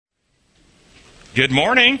Good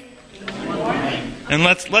morning. And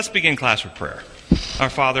let's begin class with prayer. Our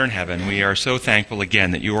Father in heaven, we are so thankful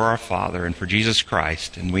again that you are our Father and for Jesus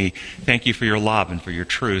Christ. And we thank you for your love and for your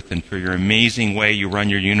truth and for your amazing way you run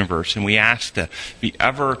your universe. And we ask to be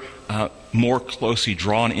ever more closely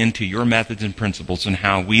drawn into your methods and principles and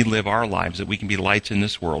how we live our lives, that we can be lights in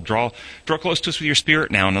this world. Draw close to us with your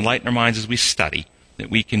Spirit now and enlighten our minds as we study, that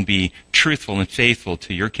we can be truthful and faithful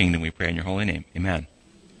to your kingdom, we pray in your holy name. Amen.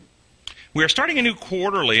 We are starting a new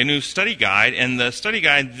quarterly, a new study guide, and the study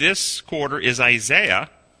guide this quarter is Isaiah.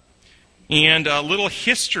 And a little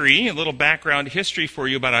history, a little background history for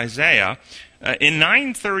you about Isaiah. In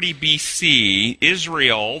 930 BC,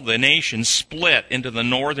 Israel, the nation, split into the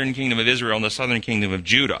northern kingdom of Israel and the southern kingdom of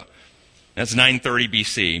Judah. That's 930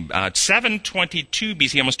 BC. 722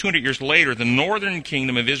 BC, almost 200 years later, the northern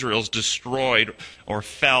kingdom of Israel is destroyed or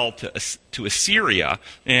fell to Assyria,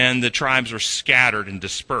 and the tribes were scattered and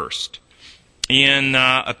dispersed. In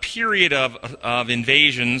a period of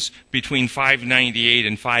invasions between 598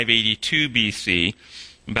 and 582 BC,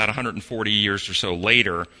 about 140 years or so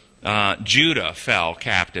later, Judah fell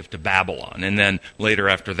captive to Babylon. And then later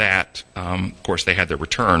after that, of course, they had their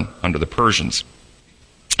return under the Persians.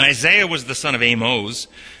 Isaiah was the son of Amos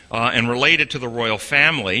and related to the royal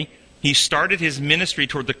family. He started his ministry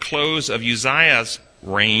toward the close of Uzziah's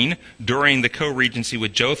reign during the co-regency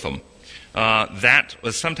with Jotham. That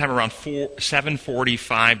was sometime around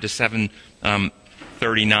 745 to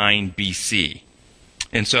 739 BC.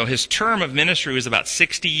 And so his term of ministry was about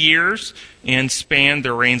 60 years and spanned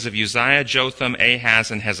the reigns of Uzziah, Jotham, Ahaz,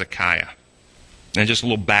 and Hezekiah. And just a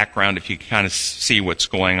little background if you can kind of see what's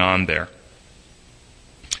going on there.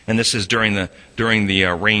 And this is during the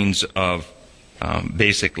reigns of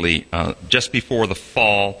basically just before the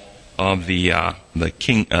fall of the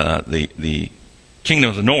kingdom of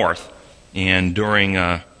the north, and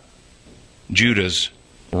during Judah's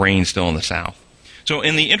reign still in the south. So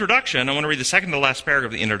in the introduction, I want to read the second to last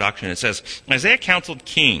paragraph of the introduction. It says, Isaiah counseled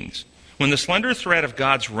kings. When the slender thread of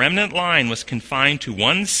God's remnant line was confined to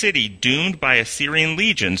one city doomed by Assyrian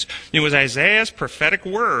legions, it was Isaiah's prophetic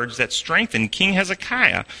words that strengthened King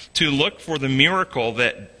Hezekiah to look for the miracle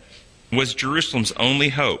that was Jerusalem's only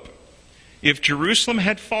hope. If Jerusalem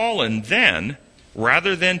had fallen then,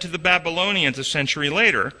 rather than to the Babylonians a century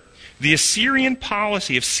later, the Assyrian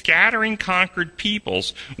policy of scattering conquered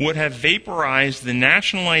peoples would have vaporized the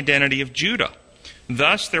national identity of Judah.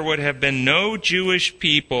 Thus, there would have been no Jewish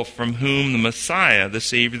people from whom the Messiah, the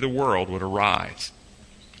Savior of the world, would arise.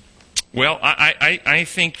 Well, I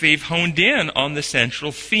think they've honed in on the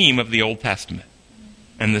central theme of the Old Testament.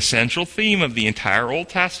 And the central theme of the entire Old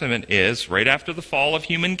Testament is, right after the fall of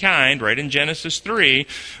humankind, right in Genesis 3,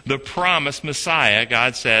 the promised Messiah.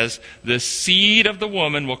 God says, the seed of the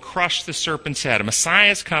woman will crush the serpent's head. A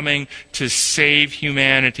Messiah is coming to save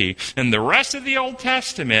humanity. And the rest of the Old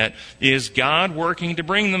Testament is God working to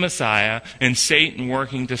bring the Messiah and Satan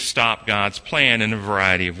working to stop God's plan in a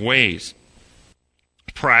variety of ways.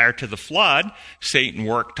 Prior to the flood, Satan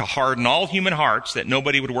worked to harden all human hearts that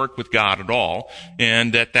nobody would work with God at all.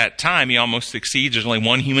 And at that time, he almost succeeds. There's only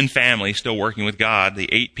one human family still working with God, the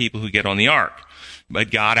 8 people who get on the ark.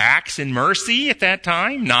 But God acts in mercy at that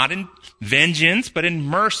time, not in vengeance, but in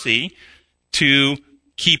mercy to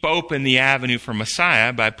keep open the avenue for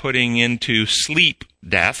Messiah by putting into sleep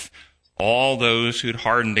death all those who'd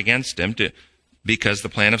hardened against him because the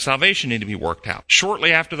plan of salvation needed to be worked out.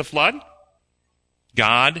 Shortly after the flood,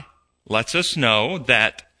 God lets us know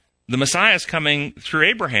that the Messiah is coming through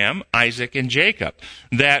Abraham, Isaac, and Jacob.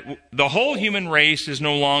 That the whole human race is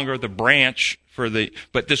no longer the branch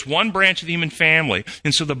but this one branch of the human family.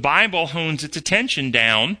 And so the Bible hones its attention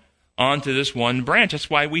down onto this one branch. That's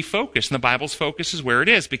why we focus. And the Bible's focus is where it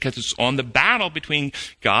is, because it's on the battle between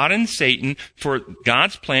God and Satan for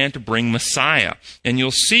God's plan to bring Messiah. And you'll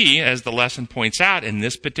see, as the lesson points out, in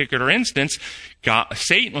this particular instance,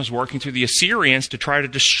 Satan was working through the Assyrians to try to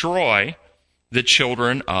destroy the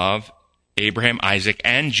children of Abraham, Isaac,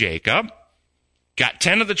 and Jacob. Got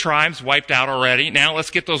 10 of the tribes wiped out already. Now let's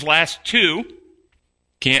get those last 2.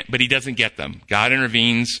 But he doesn't get them. God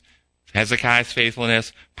intervenes. Hezekiah's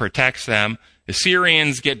faithfulness protects them. The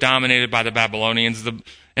Assyrians get dominated by the Babylonians.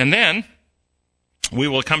 And then we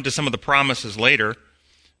will come to some of the promises later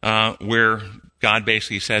where God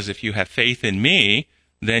basically says, if you have faith in me,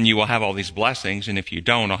 then you will have all these blessings, and if you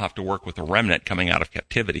don't, I'll have to work with the remnant coming out of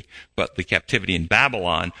captivity. But the captivity in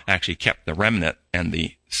Babylon actually kept the remnant and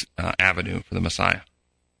the avenue for the Messiah.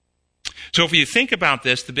 So if you think about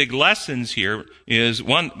this, the big lessons here is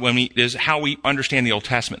how we understand the Old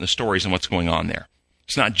Testament and the stories and what's going on there.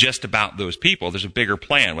 It's not just about those people. There's a bigger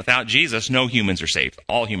plan. Without Jesus, no humans are saved.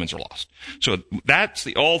 All humans are lost. So that's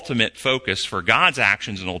the ultimate focus for God's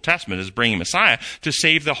actions in the Old Testament, is bringing Messiah to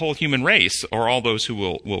save the whole human race, or all those who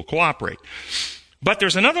will cooperate. But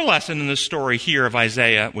there's another lesson in the story here of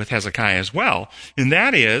Isaiah with Hezekiah as well, and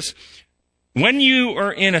that is, when you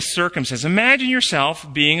are in a circumstance, imagine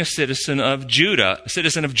yourself being a citizen of Judah, a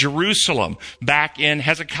citizen of Jerusalem, back in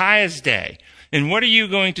Hezekiah's day. And what are you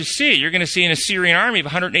going to see? You're going to see an Assyrian army of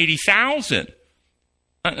 180,000.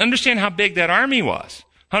 Understand how big that army was.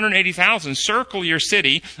 180,000 circle your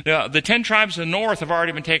city. The 10 tribes of the north have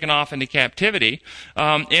already been taken off into captivity.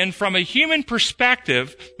 And from a human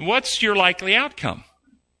perspective, what's your likely outcome?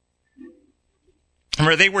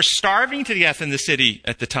 Remember, they were starving to death in the city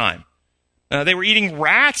at the time. They were eating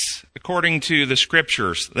rats, according to the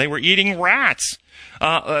scriptures. They were eating rats.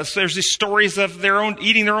 So there's these stories of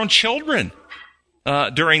eating their own children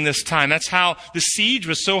during this time. That's how the siege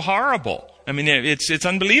was so horrible. I mean, it's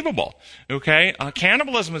unbelievable. Okay,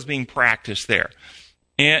 cannibalism was being practiced there,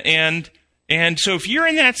 and so if you're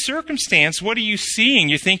in that circumstance, what are you seeing?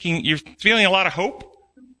 You're feeling a lot of hope?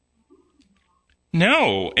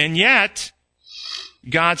 No, and yet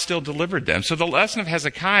God still delivered them. So the lesson of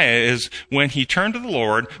Hezekiah is, when he turned to the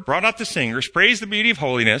Lord, brought out the singers, praised the beauty of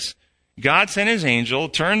holiness, God sent his angel,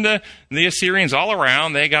 turned the Assyrians all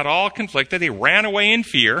around. They got all conflicted. They ran away in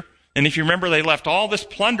fear. And if you remember, they left all this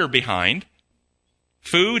plunder behind,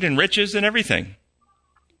 food and riches and everything.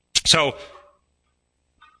 So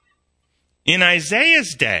in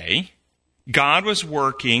Isaiah's day, God was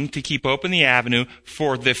working to keep open the avenue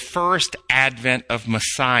for the first advent of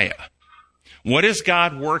Messiah. What is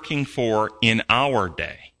God working for in our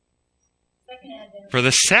day? For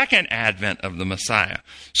the second advent of the Messiah.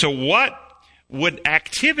 So what would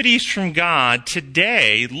activities from God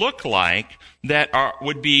today look like that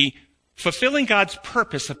would be fulfilling God's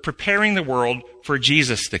purpose of preparing the world for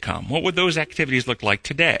Jesus to come? What would those activities look like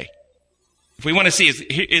today? If we want to see,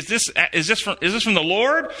 is this from the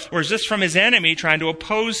Lord, or is this from his enemy trying to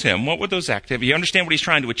oppose him? What would those activities? You understand what he's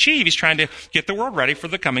trying to achieve? He's trying to get the world ready for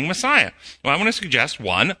the coming Messiah. Well, I want to suggest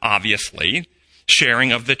one, obviously,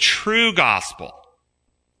 sharing of the true gospel,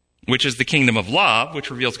 which is the kingdom of love,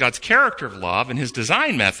 which reveals God's character of love and his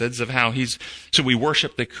design methods of how so we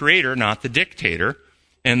worship the Creator, not the dictator,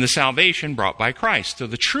 and the salvation brought by Christ. So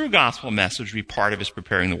the true gospel message would be part of his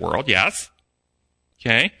preparing the world, yes?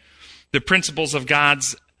 Okay. The principles of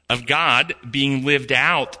God being lived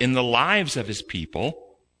out in the lives of his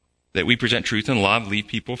people, that we present truth and love, leave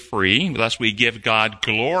people free, thus we give God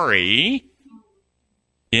glory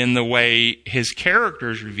in the way his character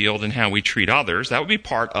is revealed in how we treat others. That would be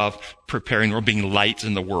part of preparing the world, being lights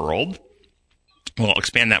in the world. We'll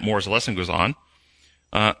expand that more as the lesson goes on.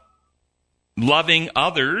 Loving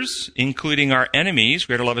others, including our enemies.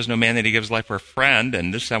 Greater love is no man that he gives life for a friend.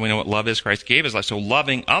 And this is how we know what love is. Christ gave his life. So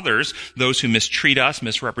loving others, those who mistreat us,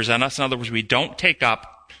 misrepresent us. In other words, we don't take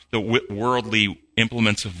up the worldly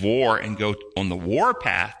implements of war and go on the war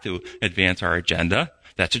path to advance our agenda.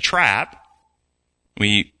 That's a trap.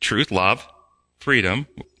 Truth, love, freedom.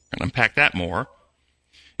 We're going to unpack that more.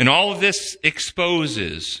 And all of this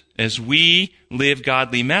exposes, as we live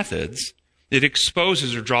godly methods, it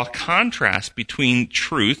exposes or draws contrast between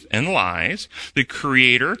truth and lies, the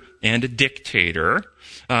creator and a dictator,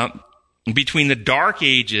 between the dark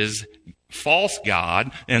ages, false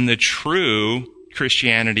God, and the true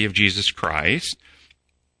Christianity of Jesus Christ.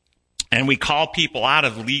 And we call people out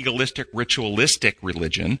of legalistic, ritualistic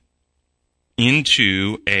religion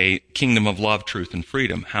into a kingdom of love, truth, and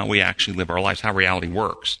freedom, how we actually live our lives, how reality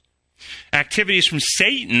works. Activities from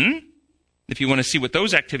Satan, if you want to see what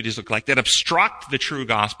those activities look like, that obstruct the true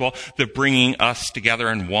gospel, the bringing us together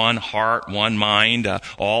in one heart, one mind,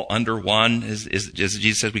 all under one, as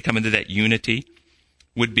Jesus says, we come into that unity,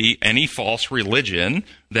 would be any false religion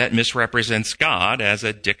that misrepresents God as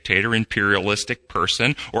a dictator, imperialistic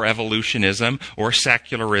person, or evolutionism, or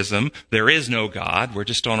secularism. There is no God. We're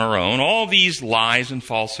just on our own. All these lies and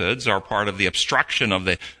falsehoods are part of the obstruction of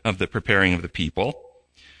the preparing of the people.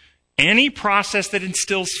 Any process that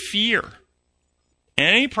instills fear,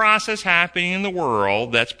 any process happening in the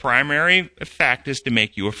world that's primary effect is to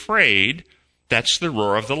make you afraid, that's the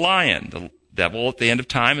roar of the lion. The devil at the end of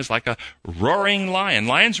time is like a roaring lion.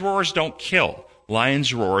 Lions' roars don't kill.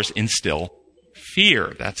 Lions' roars instill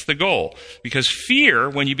fear. That's the goal. Because fear,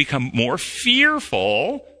 when you become more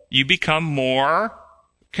fearful, you become more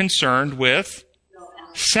concerned with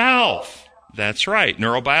self. That's right.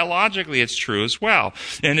 Neurobiologically, it's true as well.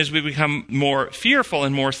 And as we become more fearful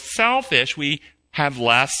and more selfish, we have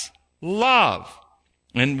less love.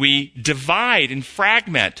 And we divide and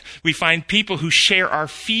fragment. We find people who share our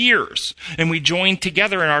fears, and we join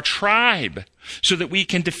together in our tribe so that we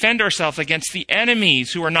can defend ourselves against the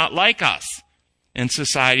enemies who are not like us. And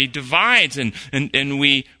society divides, and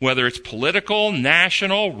we, whether it's political,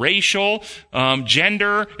 national, racial,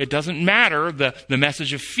 gender, it doesn't matter. The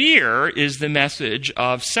message of fear is the message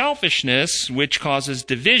of selfishness, which causes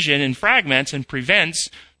division and fragments and prevents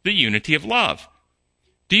the unity of love.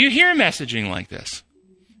 Do you hear messaging like this?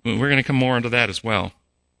 We're going to come more into that as well.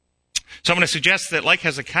 So I'm going to suggest that, like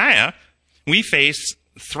Hezekiah, we face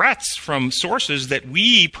threats from sources that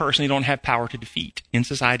we personally don't have power to defeat in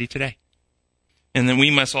society today. And then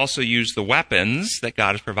we must also use the weapons that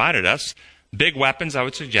God has provided us. Big weapons, I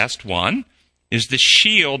would suggest, one, is the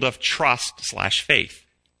shield of trust/faith.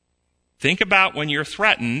 Think about when you're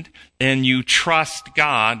threatened and you trust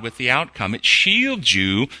God with the outcome. It shields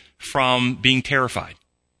you from being terrified.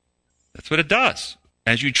 That's what it does.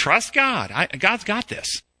 As you trust God, God's got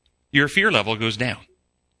this, your fear level goes down.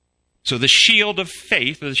 So the shield of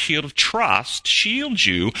faith, or the shield of trust, shields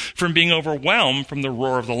you from being overwhelmed from the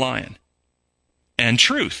roar of the lion. And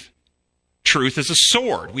truth. Truth is a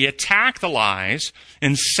sword. We attack the lies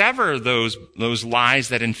and sever those lies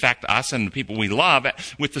that infect us and the people we love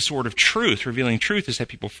with the sword of truth. Revealing truth to set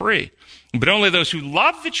people free. But only those who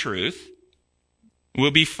love the truth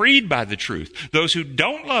will be freed by the truth. Those who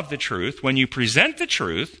don't love the truth, when you present the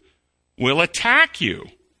truth, will attack you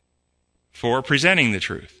for presenting the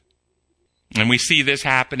truth. And we see this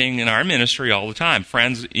happening in our ministry all the time.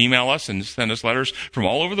 Friends email us and send us letters from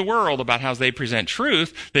all over the world about how they present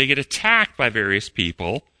truth. They get attacked by various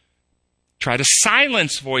people, try to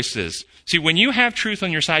silence voices. See, when you have truth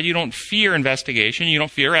on your side, you don't fear investigation, you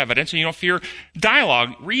don't fear evidence, and you don't fear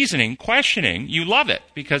dialogue, reasoning, questioning. You love it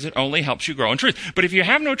because it only helps you grow in truth. But if you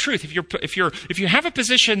have no truth, if you have a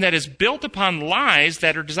position that is built upon lies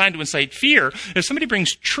that are designed to incite fear, if somebody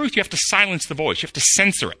brings truth, you have to silence the voice. You have to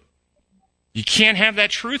censor it. You can't have that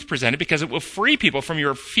truth presented because it will free people from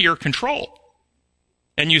your fear control.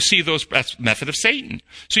 And you see that's method of Satan.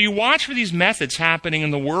 So you watch for these methods happening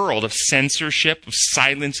in the world of censorship, of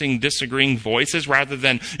silencing disagreeing voices rather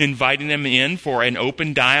than inviting them in for an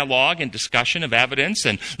open dialogue and discussion of evidence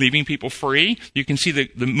and leaving people free. You can see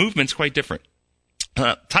the movement's quite different.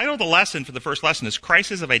 Title of the lesson for the first lesson is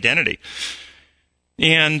Crisis of Identity.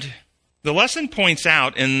 And the lesson points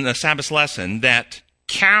out in the Sabbath lesson that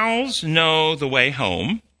cows know the way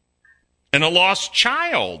home, and a lost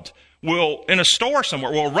child will, in a store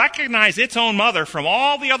somewhere, will recognize its own mother from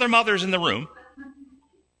all the other mothers in the room.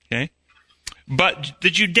 Okay? But the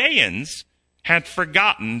Judeans had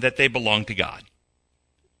forgotten that they belonged to God.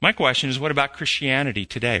 My question is, what about Christianity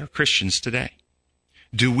today, or Christians today?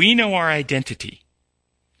 Do we know our identity?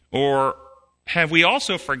 Or have we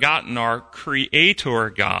also forgotten our Creator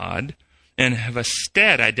God and have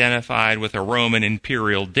instead identified with a Roman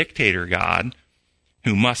imperial dictator God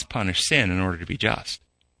who must punish sin in order to be just?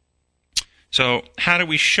 So how do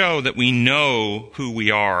we show that we know who we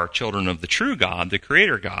are, children of the true God, the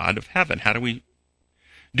Creator God of heaven? How do we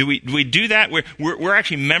do that? We're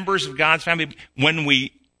actually members of God's family when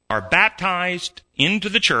we are baptized into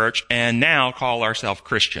the church and now call ourselves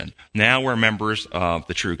Christian. Now we're members of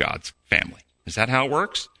the true God's family. Is that how it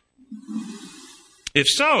works? If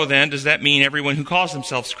so, then does that mean everyone who calls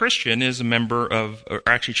themselves Christian is a member of, or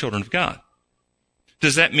actually children of God?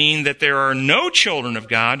 Does that mean that there are no children of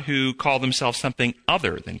God who call themselves something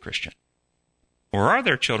other than Christian? Or are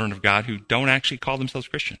there children of God who don't actually call themselves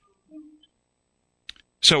Christian?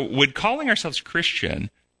 So would calling ourselves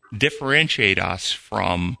Christian differentiate us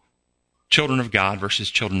from children of God versus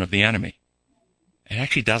children of the enemy? It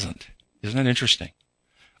actually doesn't. Isn't that interesting?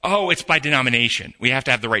 Oh, it's by denomination. We have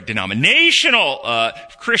to have the right denominational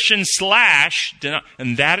Christian /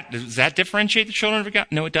 and does that differentiate the children of God?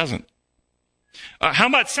 No, it doesn't. How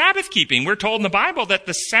about Sabbath keeping? We're told in the Bible that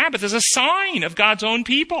the Sabbath is a sign of God's own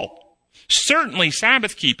people. Certainly,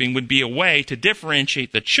 Sabbath keeping would be a way to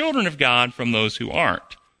differentiate the children of God from those who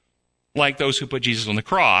aren't. Like those who put Jesus on the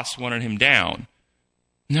cross, wanted him down.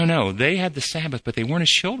 No, they had the Sabbath, but they weren't his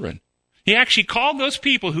children. He actually called those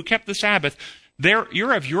people who kept the Sabbath,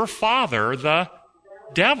 you're of your father, the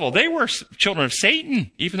devil. They were children of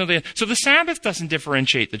Satan, so the Sabbath doesn't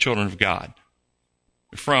differentiate the children of God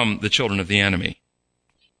from the children of the enemy.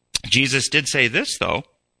 Jesus did say this, though,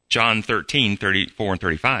 John 13:34 and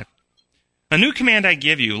 35. A new command I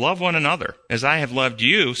give you, love one another. As I have loved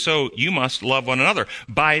you, so you must love one another.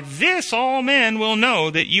 By this all men will know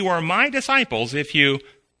that you are my disciples if you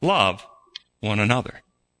love one another.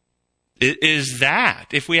 Is that,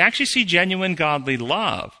 if we actually see genuine godly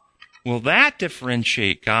love, will that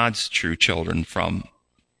differentiate God's true children from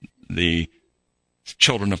the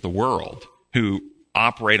children of the world who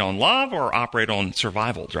operate on love or operate on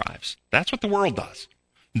survival drives. That's what the world does.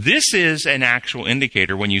 This is an actual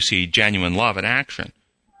indicator when you see genuine love in action.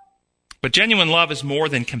 But genuine love is more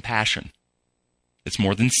than compassion. It's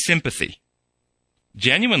more than sympathy.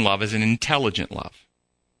 Genuine love is an intelligent love.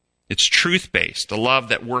 It's truth-based, a love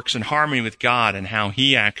that works in harmony with God and how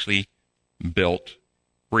He actually built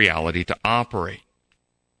reality to operate.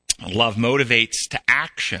 Love motivates to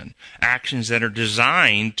action, actions that are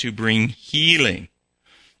designed to bring healing.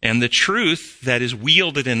 And the truth that is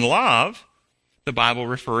wielded in love, the Bible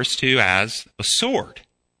refers to as a sword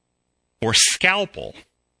or scalpel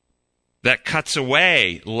that cuts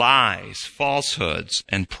away lies, falsehoods,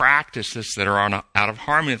 and practices that are out of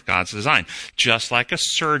harmony with God's design, just like a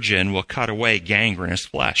surgeon will cut away gangrenous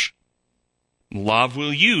flesh. Love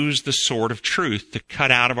will use the sword of truth to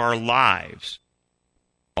cut out of our lives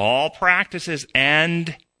all practices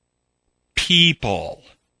and people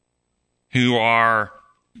who are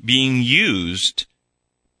being used,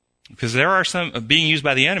 because there are some being used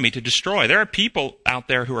by the enemy to destroy. There are people out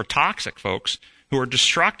there who are toxic, folks, who are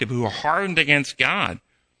destructive, who are hardened against God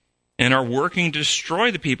and are working to destroy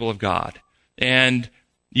the people of God. And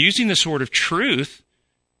using the sword of truth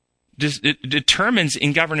it determines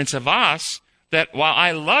in governance of us that while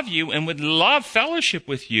I love you and would love fellowship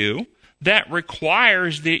with you, that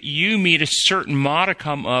requires that you meet a certain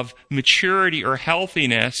modicum of maturity or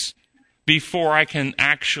healthiness before I can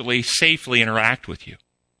actually safely interact with you.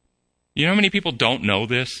 You know how many people don't know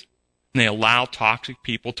this? And they allow toxic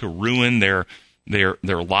people to ruin their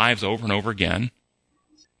lives over and over again.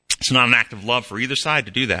 It's not an act of love for either side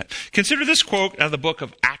to do that. Consider this quote out of the book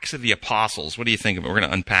of Acts of the Apostles. What do you think of it? We're going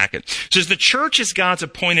to unpack it. It says, the church is God's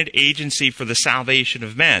appointed agency for the salvation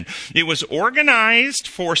of men. It was organized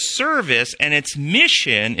for service, and its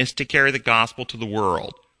mission is to carry the gospel to the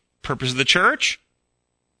world. Purpose of the church?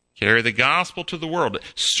 Carry the gospel to the world.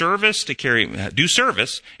 Service, to do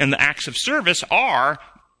service, and the acts of service are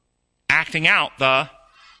acting out the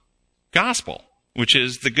gospel, which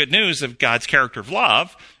is the good news of God's character of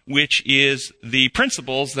love, which is the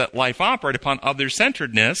principles that life operate upon,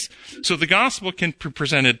 other-centeredness. So the gospel can be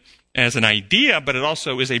presented as an idea, but it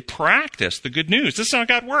also is a practice, the good news. This is how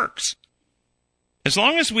God works. As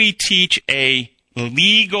long as we teach a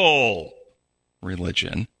legal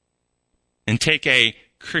religion and take a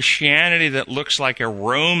Christianity that looks like a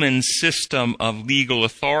Roman system of legal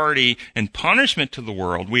authority and punishment to the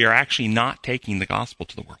world, we are actually not taking the gospel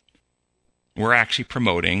to the world. We're actually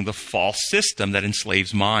promoting the false system that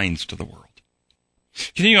enslaves minds to the world.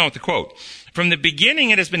 Continuing on with the quote. From the beginning,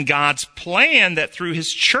 it has been God's plan that through His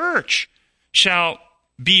church shall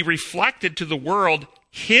be reflected to the world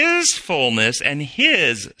His fullness and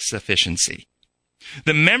His sufficiency.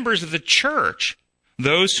 The members of the church,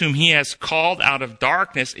 those whom He has called out of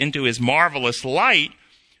darkness into His marvelous light,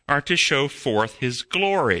 are to show forth His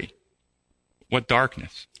glory. What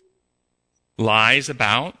darkness? Lies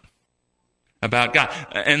about God.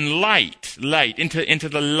 And light, into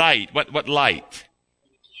the light. What light?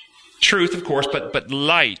 Truth, of course, but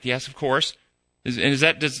light, yes, of course. Does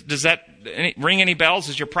that ring any bells?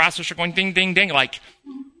 Is your processor going ding, ding, ding? Like,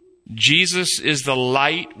 Jesus is the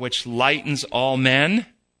light which lightens all men.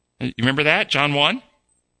 You remember that? John 1?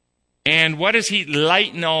 And what does He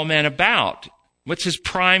lighten all men about? What's His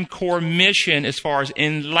prime core mission as far as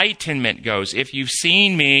enlightenment goes? If you've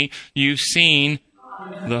seen me, you've seen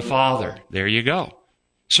the Father. There you go.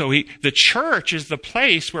 So the church is the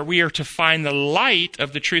place where we are to find the light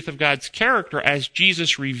of the truth of God's character as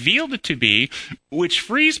Jesus revealed it to be, which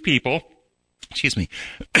frees people,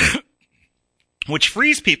 which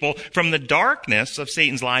frees people from the darkness of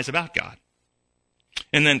Satan's lies about God.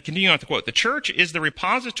 And then continuing on to quote, the church is the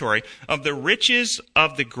repository of the riches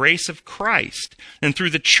of the grace of Christ. And through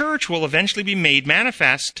the church will eventually be made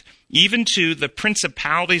manifest even to the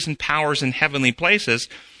principalities and powers in heavenly places,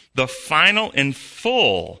 the final and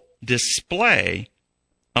full display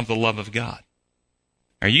of the love of God.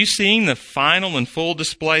 Are you seeing the final and full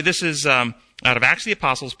display? This is out of Acts of the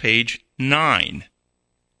Apostles, page 9.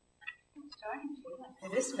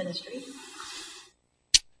 This ministry.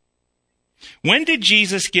 When did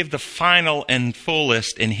Jesus give the final and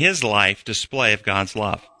fullest in His life display of God's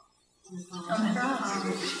love?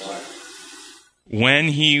 When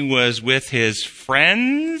He was with His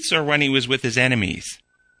friends or when He was with His enemies?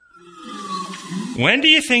 When do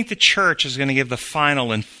you think the church is going to give the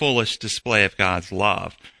final and fullest display of God's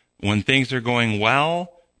love? When things are going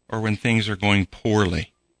well or when things are going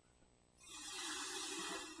poorly?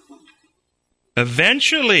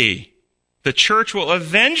 Eventually, The church will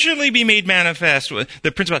eventually be made manifest with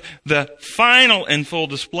the principle, the final and full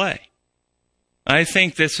display. I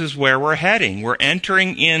think this is where we're heading. We're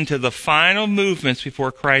entering into the final movements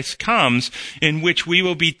before Christ comes, in which we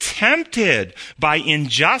will be tempted by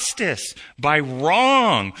injustice, by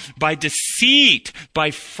wrong, by deceit, by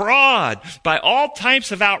fraud, by all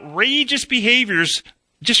types of outrageous behaviors.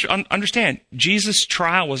 Just understand, Jesus'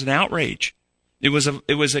 trial was an outrage. It was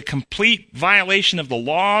a complete violation of the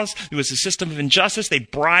laws. It was a system of injustice. They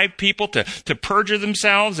bribed people to perjure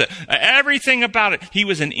themselves. Everything about it. He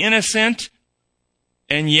was an innocent.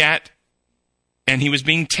 And he was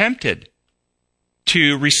being tempted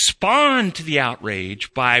to respond to the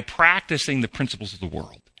outrage by practicing the principles of the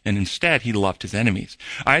world. And instead, he loved his enemies.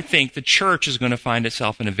 I think the church is going to find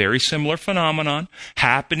itself in a very similar phenomenon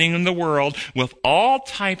happening in the world with all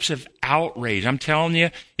types of outrage. I'm telling you,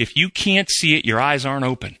 if you can't see it, your eyes aren't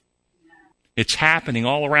open. It's happening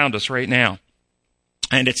all around us right now.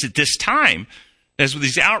 And it's at this time, as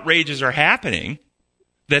these outrages are happening,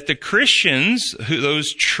 that the Christians,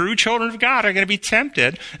 those true children of God, are going to be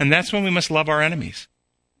tempted, and that's when we must love our enemies.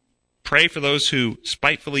 Pray for those who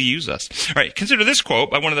spitefully use us. All right, consider this quote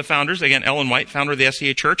by one of the founders, again, Ellen White, founder of the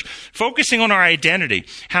SDA Church, focusing on our identity,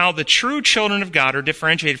 how the true children of God are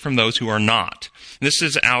differentiated from those who are not. This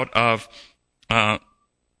is out of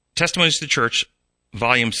Testimonies to the Church,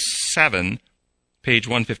 Volume 7, page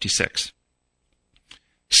 156.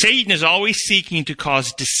 Satan is always seeking to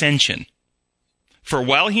cause dissension. For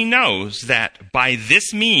well he knows that by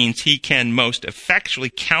this means he can most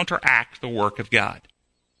effectually counteract the work of God.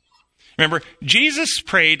 Remember, Jesus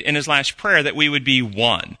prayed in his last prayer that we would be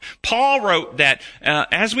one. Paul wrote that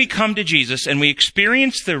as we come to Jesus and we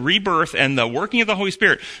experience the rebirth and the working of the Holy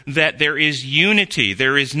Spirit, that there is unity.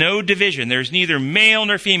 There is no division. There's neither male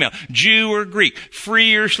nor female, Jew or Greek,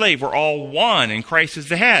 free or slave. We're all one, and Christ is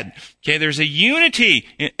the head. Okay, there's a unity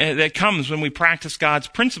that comes when we practice God's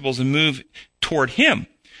principles and move toward him.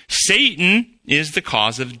 Satan is the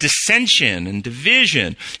cause of dissension and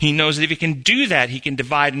division. He knows that if he can do that, he can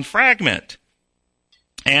divide and fragment.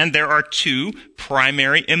 And there are two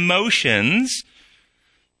primary emotions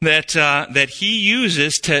that he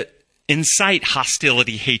uses to incite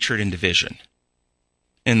hostility, hatred, and division.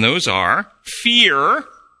 And those are fear.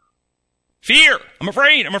 I'm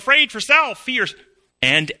afraid for self, fears,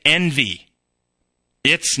 and envy.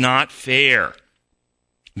 It's not fair.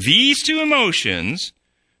 These two emotions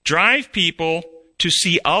drive people to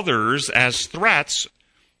see others as threats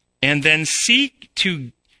and then seek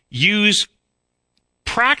to use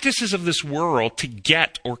practices of this world to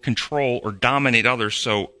get or control or dominate others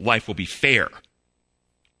so life will be fair.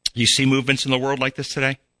 You see movements in the world like this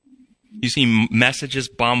today? You see messages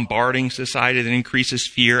bombarding society that increases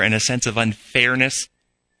fear and a sense of unfairness.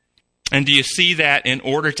 And do you see that in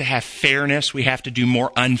order to have fairness, we have to do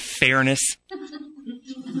more unfairness?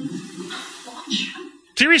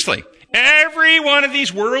 Seriously, every one of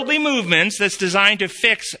these worldly movements that's designed to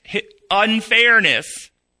fix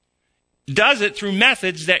unfairness does it through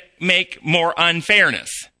methods that make more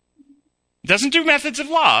unfairness. It doesn't do methods of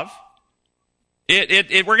love.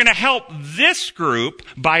 We're going to help this group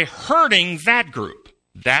by hurting that group.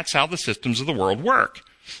 That's how the systems of the world work.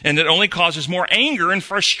 And it only causes more anger and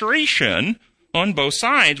frustration on both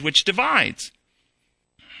sides, which divides.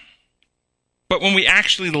 But when we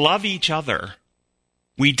actually love each other,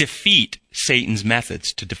 we defeat Satan's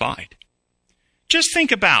methods to divide. Just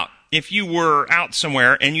think about if you were out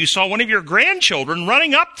somewhere and you saw one of your grandchildren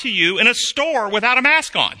running up to you in a store without a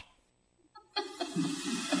mask on.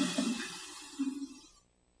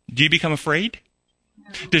 Do you become afraid?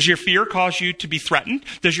 Does your fear cause you to be threatened?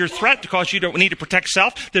 Does your threat cause you to need to protect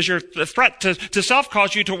self? Does your threat to self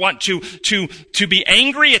cause you to want to be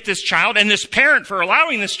angry at this child and this parent for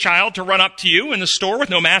allowing this child to run up to you in the store with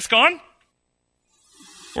no mask on?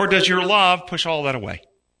 Or does your love push all that away?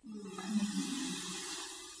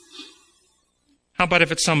 How about if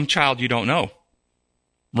it's some child you don't know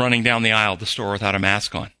running down the aisle of the store without a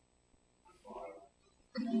mask on?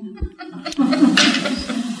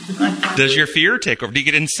 Does your fear take over? Do you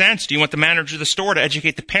get incensed? Do you want the manager of the store to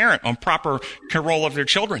educate the parent on proper control of their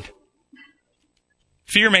children?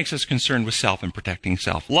 Fear makes us concerned with self and protecting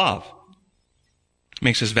self. Love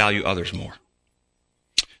makes us value others more.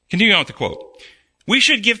 Continuing on with the quote. We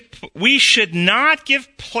should not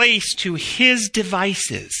give place to his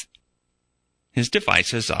devices. His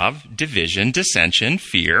devices of division, dissension,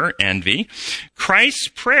 fear, envy. Christ's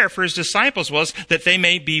prayer for his disciples was that they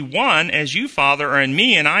may be one as you, Father, are in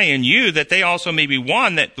me and I in you, that they also may be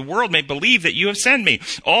one, that the world may believe that you have sent me.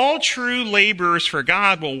 All true laborers for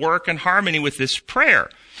God will work in harmony with this prayer.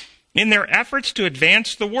 In their efforts to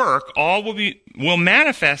advance the work, all will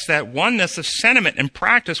manifest that oneness of sentiment and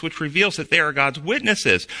practice which reveals that they are God's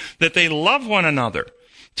witnesses, that they love one another.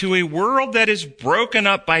 To a world that is broken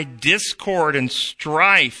up by discord and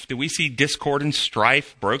strife. Do we see discord and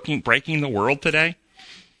strife breaking the world today?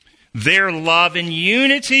 Their love and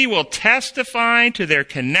unity will testify to their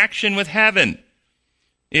connection with heaven.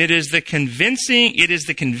 It is the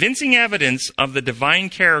convincing evidence of the divine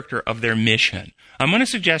character of their mission. I'm going to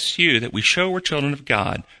suggest to you that we show we're children of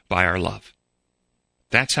God by our love.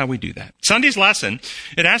 That's how we do that. Sunday's lesson,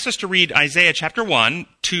 it asks us to read Isaiah chapter 1,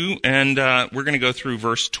 2, and we're going to go through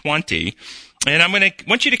verse 20. And I'm going to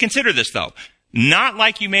want you to consider this, though. Not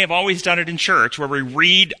like you may have always done it in church, where we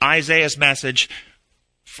read Isaiah's message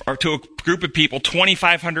to a group of people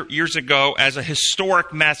 2,500 years ago as a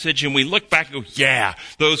historic message, and we look back and go, yeah,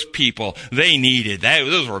 those people, they needed that.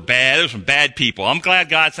 Those were bad. Those were bad people. I'm glad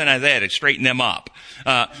God sent Isaiah to straighten them up.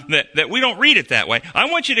 That we don't read it that way. I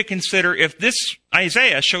want you to consider if this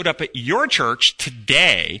Isaiah showed up at your church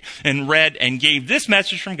today and read and gave this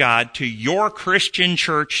message from God to your Christian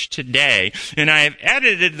church today, and I have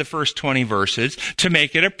edited the first 20 verses to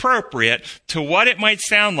make it appropriate to what it might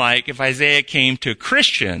sound like if Isaiah came to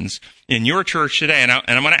Christians in your church today. And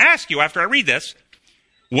I'm going to ask you after I read this,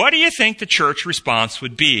 what do you think the church response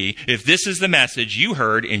would be if this is the message you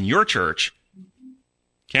heard in your church?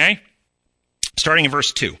 Okay? Starting in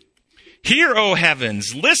verse 2. Hear, O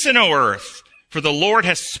heavens, listen, O earth, for the Lord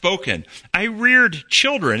has spoken. I reared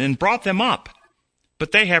children and brought them up,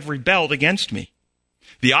 but they have rebelled against me.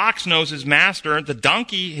 The ox knows his master, the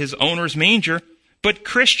donkey his owner's manger, but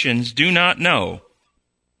Christians do not know.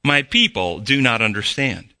 My people do not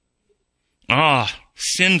understand.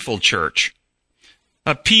 Sinful church.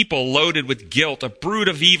 A people loaded with guilt, a brood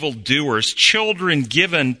of evildoers, children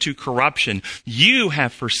given to corruption. You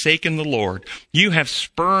have forsaken the Lord. You have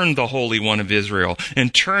spurned the Holy One of Israel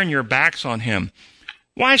and turned your backs on him.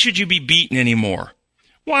 Why should you be beaten anymore?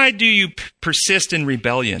 Why do you persist in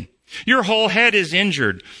rebellion? Your whole head is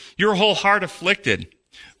injured, your whole heart afflicted.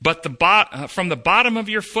 But from the bottom of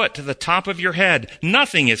your foot to the top of your head,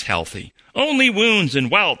 nothing is healthy. Only wounds and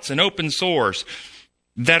welts and open sores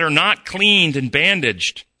that are not cleaned and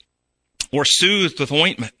bandaged or soothed with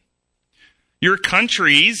ointment. Your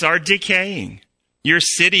countries are decaying. Your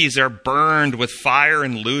cities are burned with fire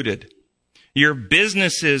and looted. Your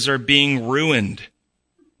businesses are being ruined.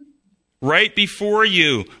 Right before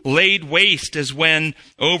you, laid waste as when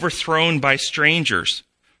overthrown by strangers.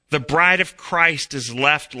 The bride of Christ is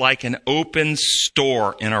left like an open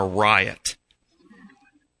store in a riot.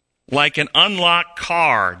 Like an unlocked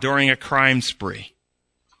car during a crime spree.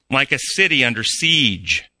 Like a city under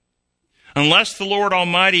siege. Unless the Lord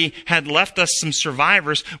Almighty had left us some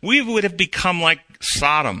survivors, we would have become like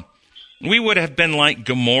Sodom. We would have been like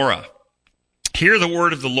Gomorrah. Hear the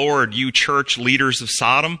word of the Lord, you church leaders of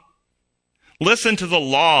Sodom. Listen to the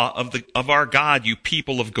law of our God, you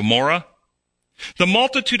people of Gomorrah. The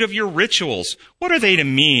multitude of your rituals, what are they to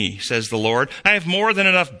me, says the Lord? I have more than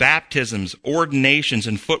enough baptisms, ordinations,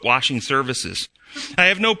 and foot-washing services. I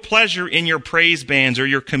have no pleasure in your praise bands or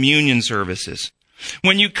your communion services.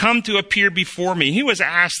 When you come to appear before me, who has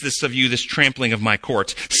asked this of you, this trampling of my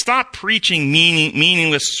courts? Stop preaching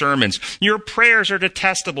meaningless sermons. Your prayers are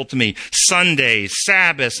detestable to me. Sundays,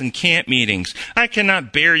 Sabbaths, and camp meetings. I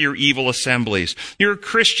cannot bear your evil assemblies. Your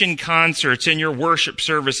Christian concerts and your worship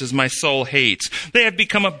services my soul hates. They have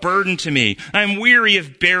become a burden to me. I am weary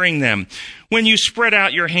of bearing them. When you spread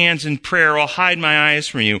out your hands in prayer, I'll hide my eyes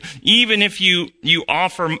from you. Even if you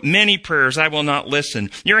offer many prayers, I will not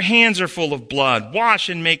listen. Your hands are full of blood. Wash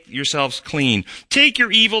and make yourselves clean. Take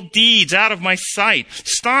your evil deeds out of my sight.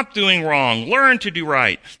 Stop doing wrong. Learn to do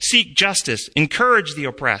right. Seek justice. Encourage the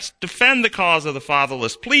oppressed. Defend the cause of the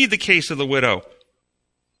fatherless. Plead the case of the widow.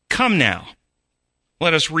 Come now.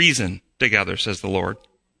 Let us reason together, says the Lord.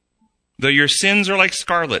 Though your sins are like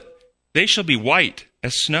scarlet, they shall be white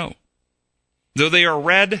as snow. Though they are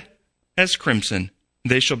red as crimson,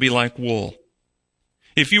 they shall be like wool.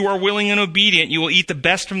 If you are willing and obedient, you will eat the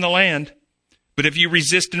best from the land. But if you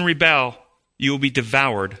resist and rebel, you will be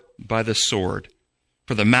devoured by the sword.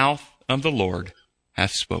 For the mouth of the Lord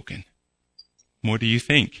hath spoken. What do you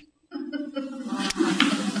think?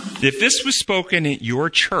 If this was spoken at your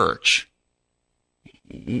church,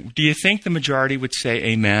 do you think the majority would say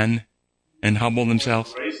amen and humble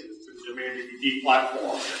themselves? It's demanded to be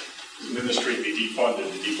deplatformed. Ministry be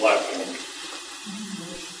defunded, deplatformed.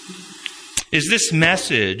 Is this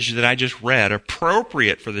message that I just read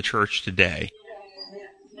appropriate for the church today?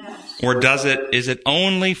 Or is it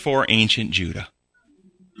only for ancient Judah?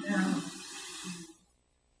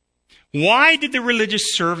 Why did the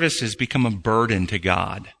religious services become a burden to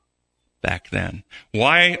God back then?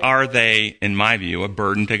 Why are they, in my view, a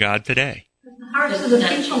burden to God today? The hearts of the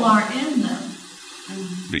people aren't in them.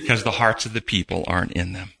 Because the hearts of the people aren't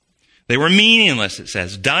in them. They were meaningless, it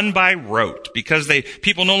says, done by rote, because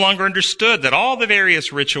people no longer understood that all the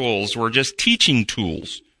various rituals were just teaching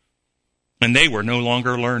tools, and they were no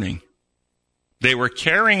longer learning. They were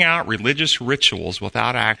carrying out religious rituals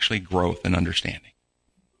without actually growth and understanding.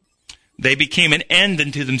 They became an end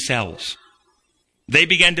unto themselves. They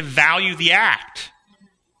began to value the act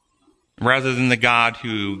rather than the God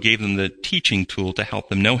who gave them the teaching tool to help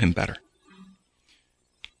them know him better.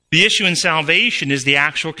 The issue in salvation is the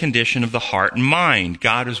actual condition of the heart and mind.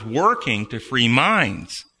 God is working to free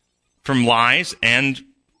minds from lies and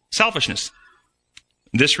selfishness.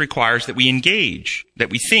 This requires that we engage, that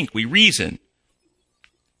we think, we reason.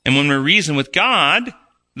 And when we reason with God,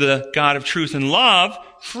 the God of truth and love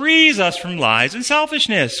frees us from lies and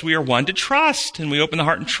selfishness. We are one to trust, and we open the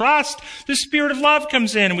heart and trust. The Spirit of love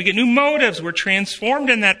comes in, and we get new motives. We're transformed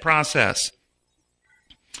in that process.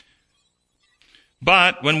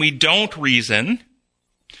 But when we don't reason,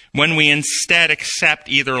 when we instead accept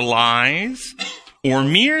either lies or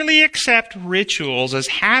merely accept rituals as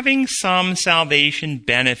having some salvation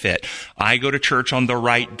benefit. I go to church on the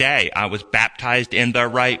right day. I was baptized in the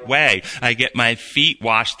right way. I get my feet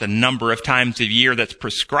washed the number of times a year that's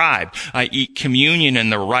prescribed. I eat communion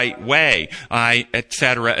in the right way.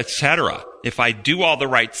 etc., etc. If I do all the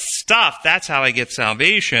right stuff, that's how I get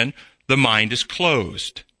salvation. The mind is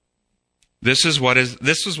closed. This is what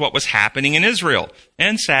was happening in Israel.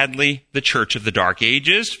 And sadly, the church of the Dark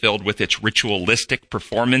Ages, filled with its ritualistic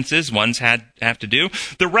performances ones have to do.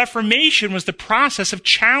 The Reformation was the process of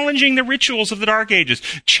challenging the rituals of the Dark Ages,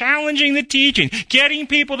 challenging the teaching, getting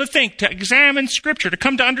people to think, to examine Scripture, to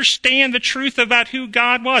come to understand the truth about who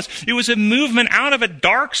God was. It was a movement out of a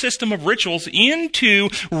dark system of rituals into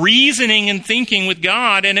reasoning and thinking with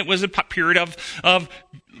God, and it was a period of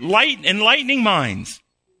enlightening minds.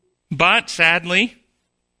 But sadly,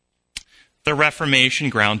 the Reformation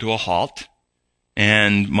ground to a halt,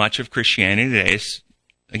 and much of Christianity today is,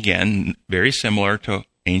 again, very similar to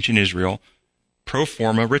ancient Israel, pro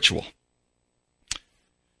forma ritual.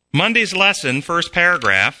 Monday's lesson, first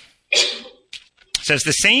paragraph, says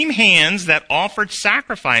the same hands that offered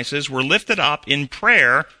sacrifices were lifted up in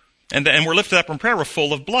prayer, and were lifted up in prayer were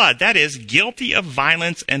full of blood. That is, guilty of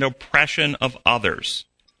violence and oppression of others.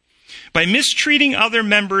 By mistreating other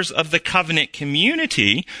members of the covenant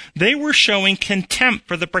community, they were showing contempt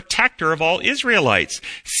for the protector of all Israelites.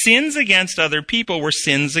 Sins against other people were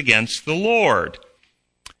sins against the Lord.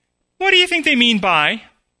 What do you think they mean by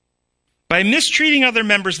mistreating other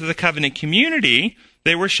members of the covenant community,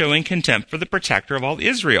 they were showing contempt for the protector of all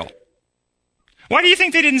Israel? Why do you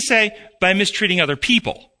think they didn't say by mistreating other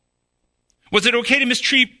people? Was it okay to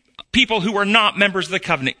mistreat people who were not members of the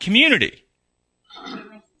covenant community?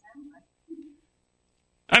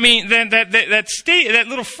 I mean, that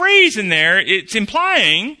little phrase in there, it's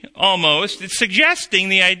implying almost, it's suggesting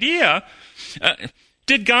the idea.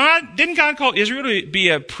 Didn't God call Israel to be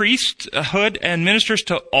a priesthood and ministers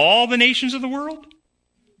to all the nations of the world?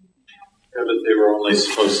 Yeah, but they were only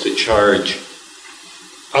supposed to charge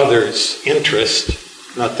others'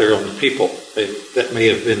 interest, not their own people. That may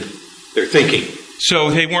have been their thinking.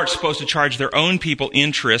 So they weren't supposed to charge their own people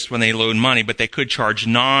interest when they loan money, but they could charge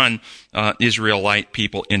non-Israelite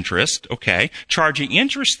people interest. Okay. Charging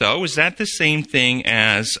interest, though, is that the same thing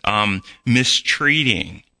as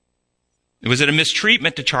mistreating? Was it a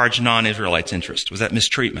mistreatment to charge non-Israelites interest? Was that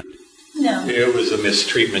mistreatment? No. It was a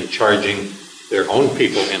mistreatment charging their own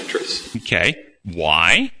people interest. Okay.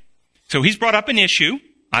 Why? So he's brought up an issue.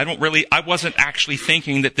 I wasn't actually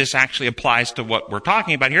thinking that this actually applies to what we're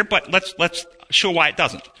talking about here, but let's show why it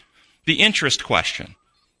doesn't. The interest question.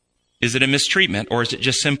 Is it a mistreatment, or is it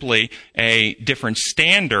just simply a different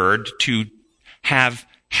standard to have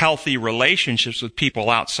healthy relationships with people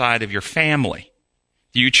outside of your family?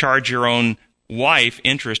 Do you charge your own wife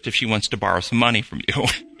interest if she wants to borrow some money from you?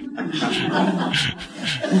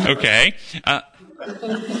 Okay.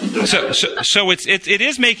 So it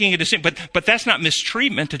is making a distinction, but that's not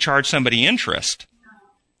mistreatment to charge somebody interest.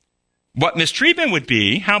 What mistreatment would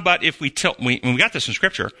be, how about if when we got this in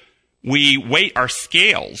Scripture, we weight our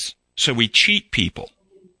scales so we cheat people.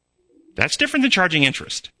 That's different than charging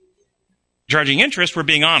interest. Charging interest, we're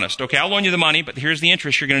being honest. Okay, I'll loan you the money, but here's the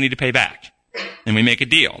interest you're going to need to pay back. And we make a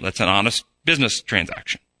deal. That's an honest business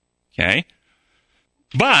transaction. Okay?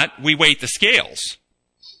 But we weight the scales.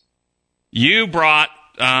 You brought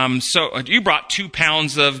you brought 2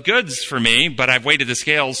 pounds of goods for me, but I've weighted the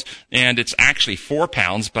scales and it's actually 4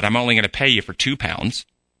 pounds, but I'm only going to pay you for 2 pounds.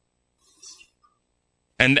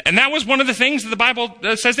 And that was one of the things that the Bible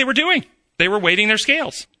says they were doing. They were weighting their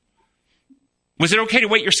scales. Was it okay to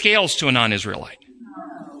weight your scales to a non-Israelite?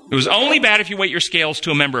 It was only bad if you weight your scales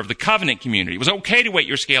to a member of the covenant community. It was okay to weight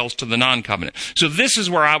your scales to the non-covenant. So this is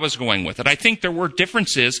where I was going with it. I think there were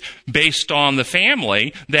differences based on the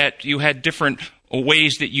family, that you had different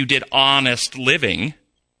ways that you did honest living.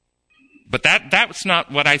 But that's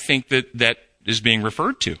not what I think that is being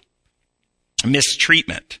referred to.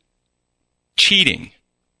 Mistreatment. Cheating.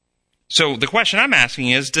 So the question I'm asking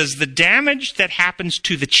is, does the damage that happens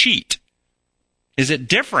to the cheat, is it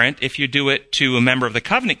different if you do it to a member of the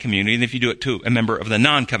covenant community than if you do it to a member of the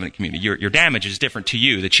non-covenant community? Your damage is different to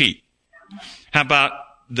you, the cheat. How about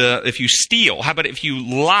if you steal? How about if you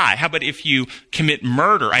lie? How about if you commit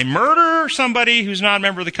murder? I murder somebody who's not a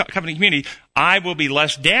member of the covenant community, I will be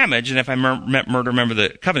less damaged than if I murder a member of the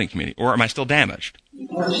covenant community. Or am I still damaged?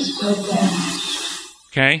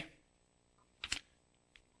 Okay?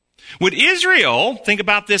 Would Israel, think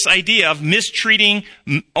about this idea of mistreating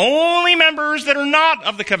only members that are not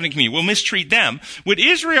of the covenant community, will mistreat them. Would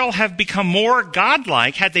Israel have become more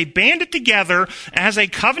godlike had they banded together as a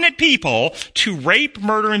covenant people to rape,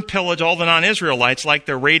 murder, and pillage all the non-Israelites like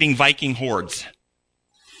they're raiding Viking hordes?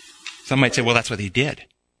 Some might say, well, that's what they did.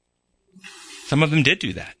 Some of them did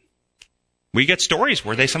do that. We get stories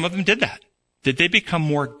where some of them did that. Did they become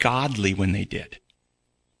more godly when they did?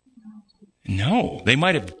 No, they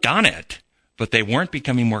might have done it, but they weren't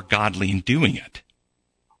becoming more godly in doing it.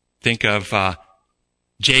 Think of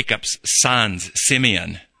Jacob's sons,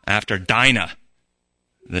 Simeon, after Dinah,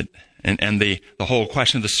 and the whole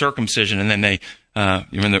question of the circumcision, and then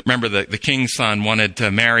remember the king's son wanted to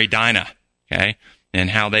marry Dinah, okay, and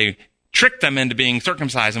how they tricked them into being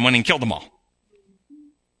circumcised and went and killed them all.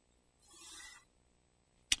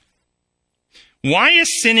 Why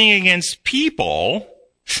is sinning against people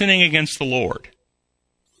sinning against the Lord?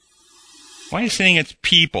 Why is sinning against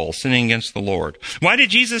people sinning against the Lord? Why did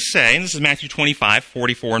Jesus say, and this is Matthew 25,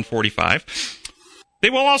 44 and 45, they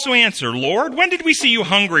will also answer, Lord, when did we see you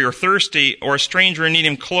hungry or thirsty or a stranger in need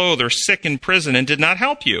of clothes or sick in prison and did not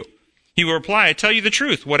help you? He will reply, I tell you the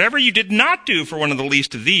truth, whatever you did not do for one of the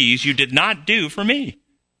least of these, you did not do for me.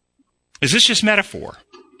 Is this just metaphor?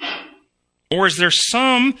 Or is there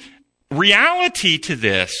some reality to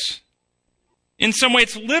this? In some way,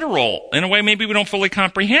 it's literal. In a way, maybe we don't fully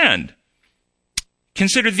comprehend.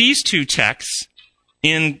 Consider these two texts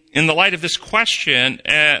in the light of this question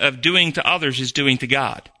of doing to others is doing to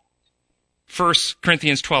God. 1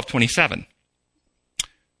 Corinthians 12:27.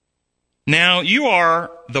 Now, you are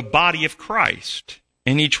the body of Christ,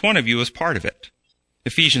 and each one of you is part of it.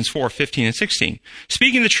 Ephesians 4:15 and 16.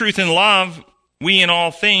 Speaking the truth in love, we in all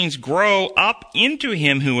things grow up into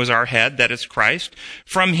him who is our head, that is Christ.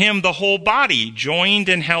 From him the whole body, joined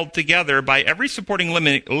and held together by every supporting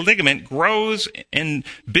ligament, grows and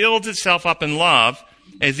builds itself up in love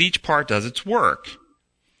as each part does its work.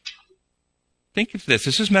 Think of this.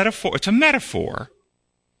 This is metaphor. It's a metaphor.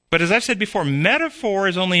 But as I've said before, metaphor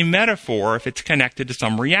is only metaphor if it's connected to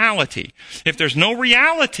some reality. If there's no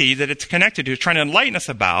reality that it's connected to, it's trying to enlighten us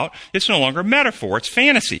about, it's no longer metaphor. It's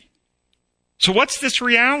fantasy. So what's this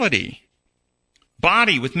reality?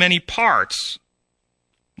 Body with many parts.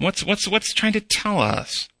 What's trying to tell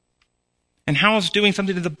us? And how is doing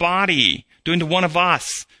something to the body, doing to one of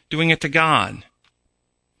us, doing it to God?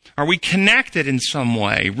 Are we connected in some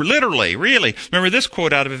way? Literally, really. Remember this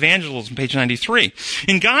quote out of Evangelism, page 93.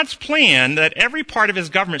 In God's plan that every part of his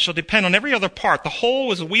government shall depend on every other part, the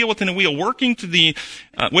whole is a wheel within a wheel, working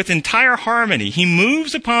with entire harmony. He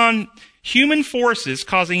moves upon human forces,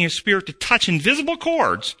 causing his spirit to touch invisible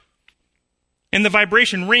chords, and the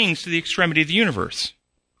vibration rings to the extremity of the universe.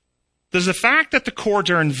 Does the fact that the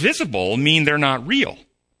chords are invisible mean they're not real?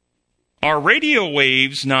 Are radio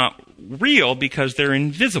waves not real because they're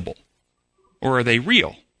invisible? Or are they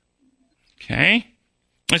real? Okay?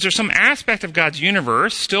 Is there some aspect of God's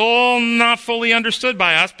universe, still not fully understood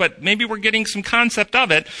by us, but maybe we're getting some concept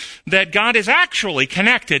of it, that God is actually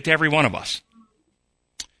connected to every one of us?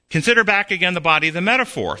 Consider back again the body of the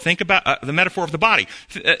metaphor. Think about the metaphor of the body.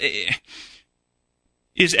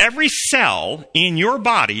 Is every cell in your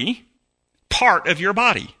body part of your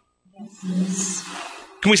body? Yes.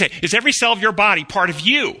 Can we say, is every cell of your body part of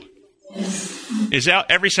you? Yes. Is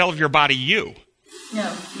every cell of your body you?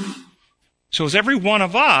 No. So is every one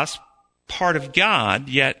of us part of God,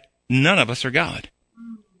 yet none of us are God?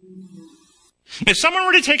 If someone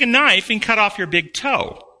were to take a knife and cut off your big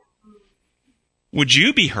toe, would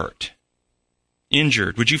you be hurt?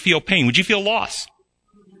 injured? Would you feel pain? Would you feel loss?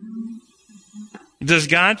 Does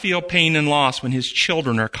God feel pain and loss when his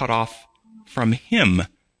children are cut off from him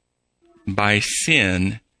by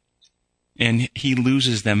sin and he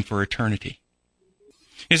loses them for eternity?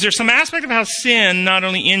 Is there some aspect of how sin not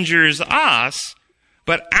only injures us,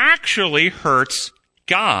 but actually hurts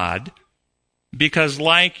God? Because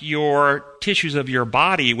like your tissues of your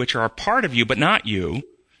body, which are a part of you but not you,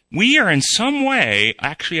 we are in some way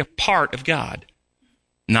actually a part of God.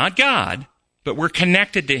 Not God, but we're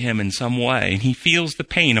connected to him in some way, and he feels the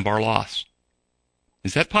pain of our loss.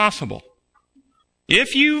 Is that possible?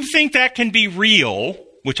 If you think that can be real,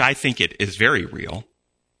 which I think it is very real,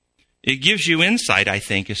 it gives you insight, I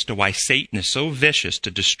think, as to why Satan is so vicious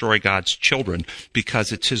to destroy God's children,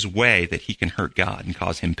 because it's his way that he can hurt God and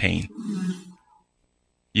cause him pain.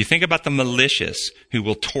 You think about the malicious who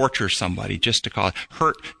will torture somebody just to cause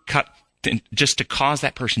just to cause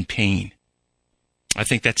that person pain. I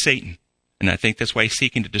think that's Satan. And I think that's why he's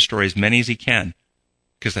seeking to destroy as many as he can,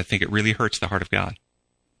 because I think it really hurts the heart of God.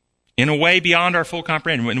 In a way beyond our full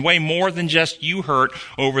comprehension, in a way more than just you hurt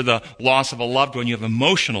over the loss of a loved one you have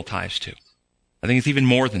emotional ties to. I think it's even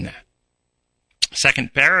more than that.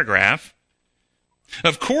 Second paragraph.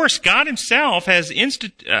 Of course, God himself had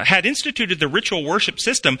instituted the ritual worship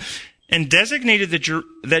system and designated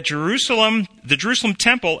the Jerusalem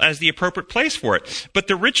temple as the appropriate place for it. But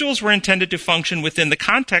the rituals were intended to function within the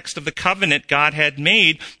context of the covenant God had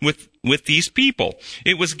made with these people.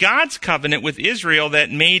 It was God's covenant with Israel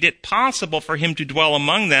that made it possible for him to dwell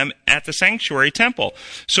among them at the sanctuary temple.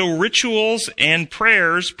 So rituals and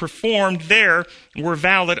prayers performed there were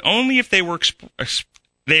valid only if they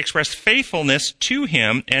expressed faithfulness to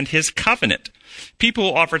him and his covenant. People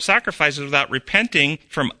who offered sacrifices without repenting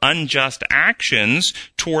from unjust actions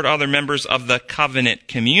toward other members of the covenant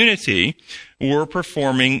community were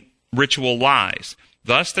performing ritual lies.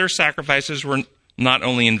 Thus, their sacrifices were not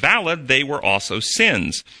only invalid, they were also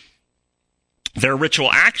sins. Their ritual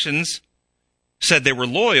actions said they were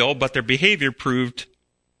loyal, but their behavior proved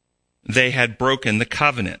they had broken the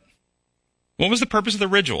covenant. What was the purpose of the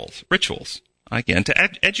rituals? Again,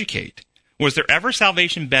 to educate. Was there ever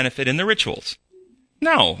salvation benefit in the rituals?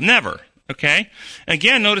 No, never. Okay?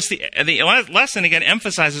 Again, notice the lesson again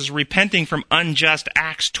emphasizes repenting from unjust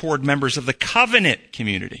acts toward members of the covenant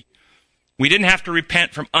community. We didn't have to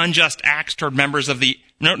repent from unjust acts toward members of the,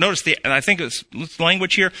 notice I think it's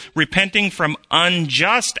language here, repenting from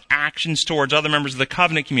unjust actions towards other members of the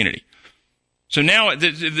covenant community. So now,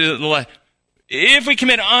 if we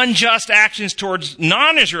commit unjust actions towards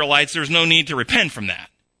non-Israelites, there's no need to repent from that.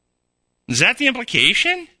 Is that the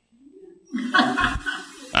implication?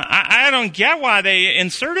 I don't get why they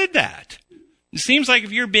inserted that. It seems like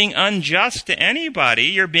if you're being unjust to anybody,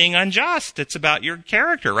 you're being unjust. It's about your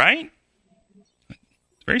character, right?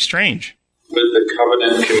 Very strange. Would the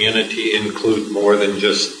covenant community include more than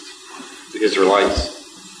just the Israelites?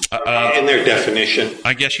 In their definition.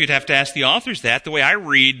 I guess you'd have to ask the authors that. The way I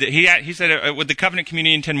read, he said, would the covenant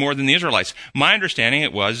community intend more than the Israelites? My understanding,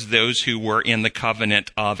 it was those who were in the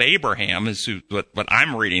covenant of Abraham, is what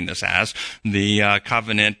I'm reading this as, the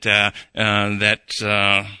covenant the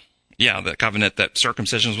covenant that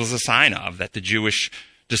circumcision was a sign of, that the Jewish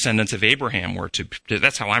descendants of Abraham were to.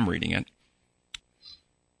 That's how I'm reading it.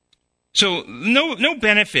 So no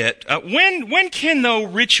benefit. When can though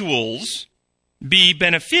rituals be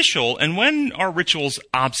beneficial, and when are rituals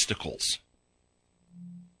obstacles?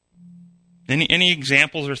 Any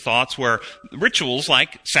examples or thoughts where rituals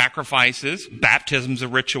like sacrifices, baptism's a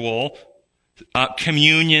ritual,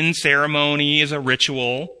 communion ceremony is a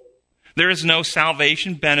ritual, there is no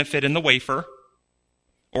salvation benefit in the wafer,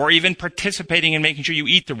 or even participating in making sure you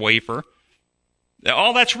eat the wafer.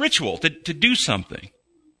 All that's ritual, to do something,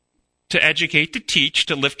 to educate, to teach,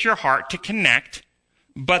 to lift your heart, to connect.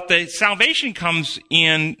 But the salvation comes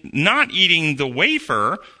in not eating the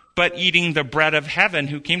wafer, but eating the bread of heaven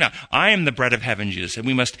who came down. I am the bread of heaven, Jesus, and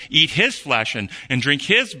we must eat his flesh and drink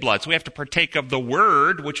his blood. So we have to partake of the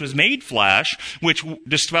word, which was made flesh, which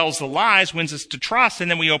dispels the lies, wins us to trust,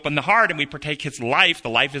 and then we open the heart and we partake his life. The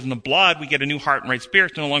life is in the blood. We get a new heart and right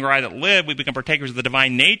spirit. It's no longer I that live. We become partakers of the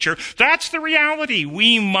divine nature. That's the reality.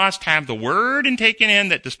 We must have the word and taken in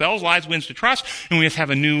that dispels lies, wins to trust, and we must have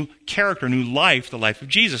a new character, new life, the life of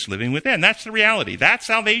Jesus living within. That's the reality. That's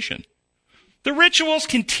salvation. The rituals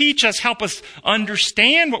can teach us, help us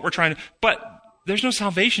understand what we're trying to, but there's no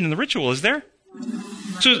salvation in the ritual, is there?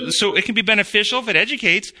 So it can be beneficial if it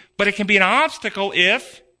educates, but it can be an obstacle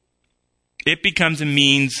if it becomes a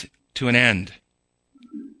means to an end.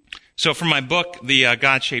 So from my book, The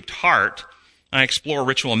God-Shaped Heart, I explore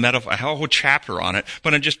ritual and metaphor. I have a whole chapter on it,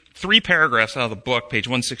 but in just 3 paragraphs out of the book, page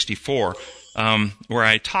 164, where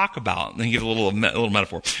I talk about, and give a little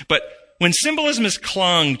metaphor. But when symbolism is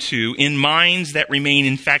clung to in minds that remain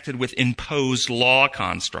infected with imposed law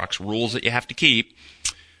constructs, rules that you have to keep,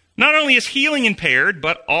 not only is healing impaired,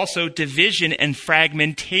 but also division and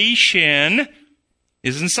fragmentation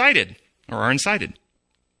is incited, or are incited.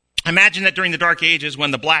 Imagine that during the Dark Ages,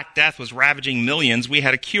 when the Black Death was ravaging millions, we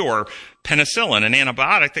had a cure, penicillin, an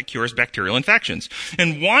antibiotic that cures bacterial infections,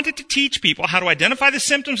 and wanted to teach people how to identify the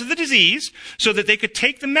symptoms of the disease so that they could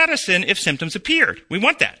take the medicine if symptoms appeared. We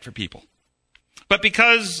want that for people. But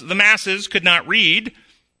because the masses could not read,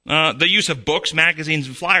 the use of books, magazines,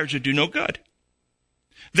 and flyers would do no good.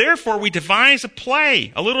 Therefore, we devise a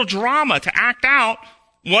play, a little drama to act out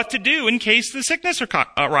what to do in case the sickness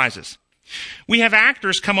arises. We have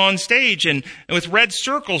actors come on stage and with red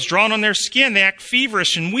circles drawn on their skin, they act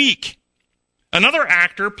feverish and weak. Another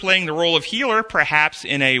actor playing the role of healer, perhaps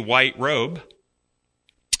in a white robe,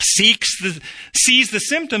 sees the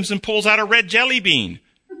symptoms and pulls out a red jelly bean,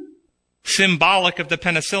 symbolic of the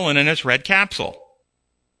penicillin in its red capsule,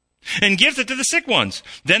 and gives it to the sick ones.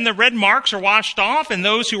 Then the red marks are washed off, and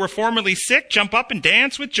those who were formerly sick jump up and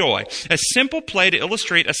dance with joy. A simple play to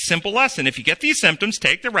illustrate a simple lesson. If you get these symptoms,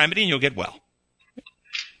 take the remedy and you'll get well.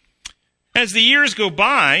 As the years go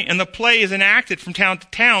by and the play is enacted from town to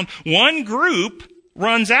town, one group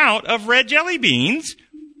runs out of red jelly beans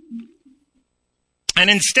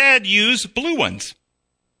and instead use blue ones.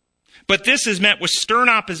 But this is met with stern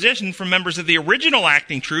opposition from members of the original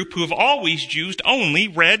acting troupe who have always used only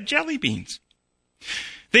red jelly beans.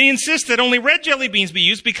 They insist that only red jelly beans be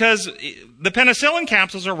used because the penicillin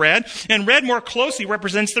capsules are red, and red more closely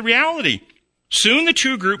represents the reality. Soon the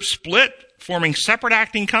two groups split, forming separate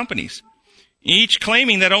acting companies, each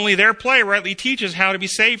claiming that only their play rightly teaches how to be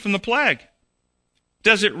saved from the plague.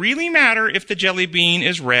 Does it really matter if the jelly bean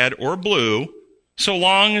is red or blue, so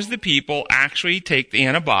long as the people actually take the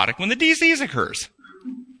antibiotic when the disease occurs?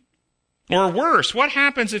 Or worse, what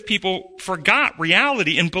happens if people forgot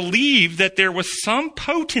reality and believed that there was some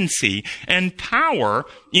potency and power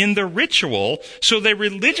in the ritual, so they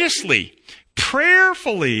religiously,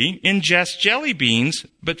 prayerfully ingest jelly beans,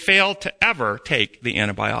 but fail to ever take the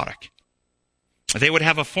antibiotic? They would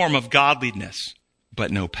have a form of godliness,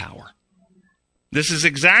 but no power. This is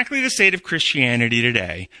exactly the state of Christianity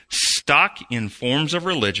today, stuck in forms of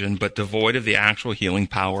religion, but devoid of the actual healing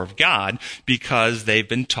power of God, because they've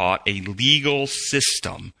been taught a legal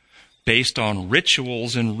system based on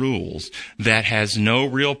rituals and rules that has no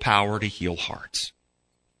real power to heal hearts.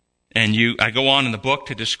 And I go on in the book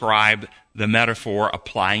to describe the metaphor,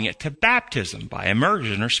 applying it to baptism by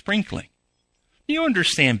immersion or sprinkling. You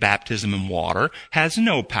understand baptism in water has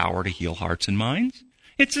no power to heal hearts and minds.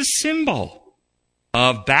 It's a symbol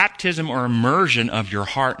of baptism or immersion of your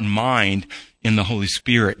heart and mind in the Holy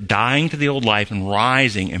Spirit, dying to the old life and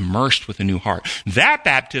rising, immersed with a new heart. That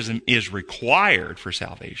baptism is required for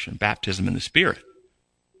salvation, baptism in the Spirit.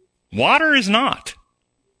 Water is not.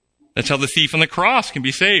 That's how the thief on the cross can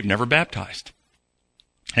be saved, never baptized.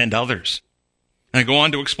 And others. And I go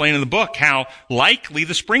on to explain in the book how likely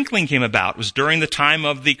the sprinkling came about. It was during the time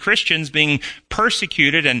of the Christians being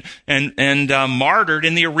persecuted and martyred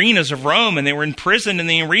in the arenas of Rome, and they were imprisoned in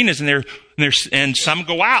the arenas, and some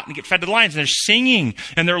go out and get fed to the lions, and they're singing,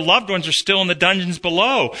 and their loved ones are still in the dungeons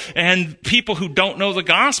below. And people who don't know the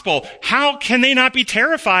gospel, how can they not be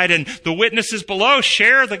terrified? And the witnesses below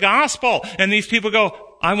share the gospel, and these people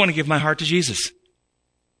go, I want to give my heart to Jesus.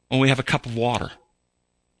 Well, we have a cup of water.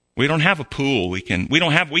 We don't have a pool. They're not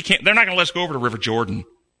going to let us go over to River Jordan.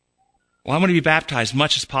 Well, I want to be baptized as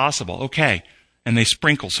much as possible. Okay. And they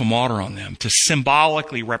sprinkle some water on them to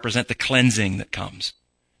symbolically represent the cleansing that comes.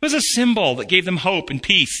 It was a symbol that gave them hope and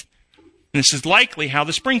peace. And this is likely how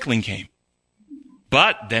the sprinkling came.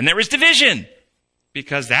 But then there was division,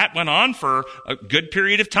 because that went on for a good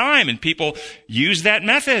period of time, and people used that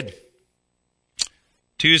method.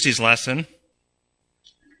 Tuesday's lesson,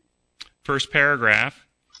 first paragraph.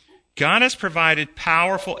 God has provided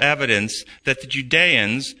powerful evidence that the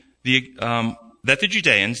Judeans, the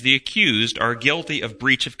accused, are guilty of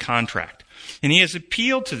breach of contract. And he has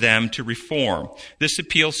appealed to them to reform. This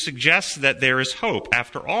appeal suggests that there is hope.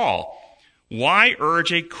 After all, why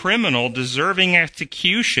urge a criminal deserving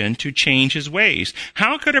execution to change his ways?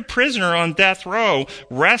 How could a prisoner on death row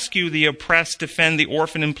rescue the oppressed, defend the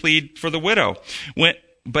orphan, and plead for the widow?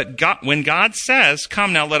 When God says,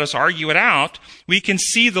 come now, let us argue it out, we can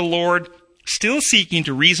see the Lord still seeking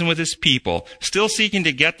to reason with his people, still seeking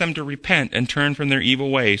to get them to repent and turn from their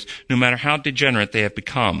evil ways, no matter how degenerate they have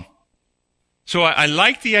become. So I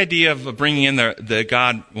like the idea of bringing in the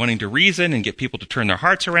God wanting to reason and get people to turn their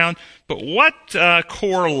hearts around. But what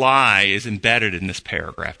core lie is embedded in this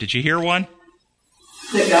paragraph? Did you hear one?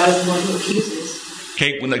 That God is the one who accuses.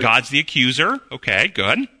 Okay, when God's the accuser. Okay,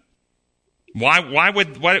 good.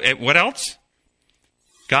 What else?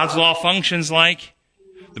 God's law functions like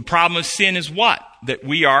the problem of sin is what? That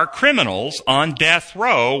we are criminals on death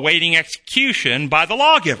row waiting execution by the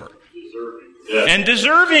lawgiver. And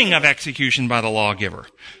deserving of execution by the lawgiver.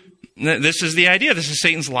 This is the idea. This is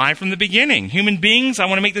Satan's lie from the beginning. Human beings, I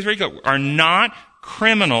want to make this very clear, are not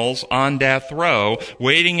criminals on death row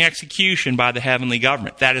waiting execution by the heavenly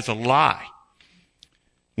government. That is a lie.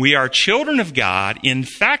 We are children of God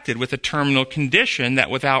infected with a terminal condition that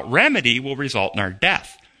without remedy will result in our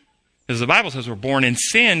death. As the Bible says, we're born in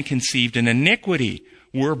sin, conceived in iniquity.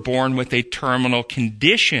 We're born with a terminal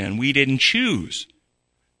condition we didn't choose.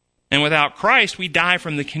 And without Christ, we die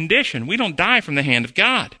from the condition. We don't die from the hand of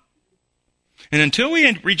God. And until we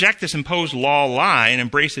reject this imposed law lie and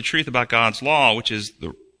embrace the truth about God's law, which is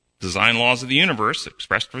the design laws of the universe,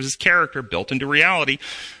 expressed as his character, built into reality,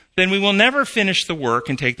 then we will never finish the work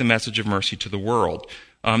and take the message of mercy to the world.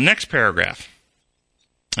 Next paragraph.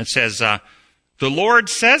 It says, the Lord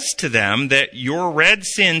says to them that your red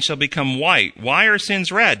sin shall become white. Why are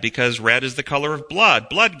sins red? Because red is the color of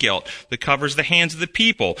blood guilt, that covers the hands of the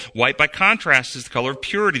people. White, by contrast, is the color of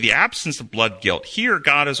purity, the absence of blood guilt. Here,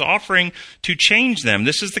 God is offering to change them.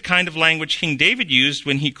 This is the kind of language King David used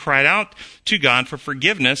when he cried out to God for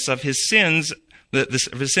forgiveness of his sins,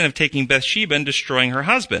 the sin of taking Bathsheba and destroying her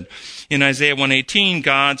husband. In Isaiah 1:18,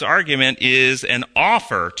 God's argument is an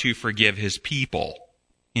offer to forgive his people.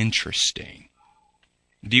 Interesting.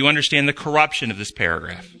 Do you understand the corruption of this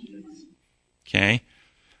paragraph? Okay.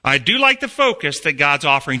 I do like the focus that God's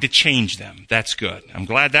offering to change them. That's good. I'm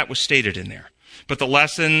glad that was stated in there. But the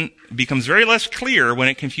lesson becomes very less clear when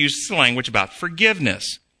it confuses the language about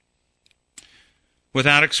forgiveness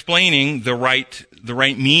without explaining the right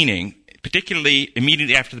meaning, particularly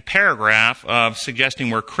immediately after the paragraph of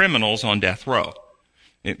suggesting we're criminals on death row.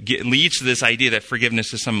 It leads to this idea that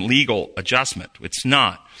forgiveness is some legal adjustment. It's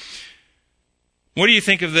not. What do you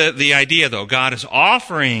think of the idea, though? God is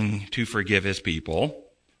offering to forgive his people,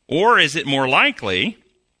 or is it more likely,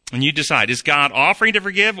 and you decide, is God offering to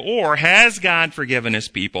forgive, or has God forgiven his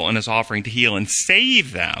people and is offering to heal and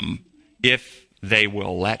save them if they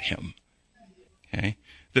will let him? Okay.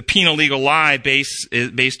 The penal legal lie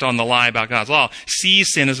based on the lie about God's law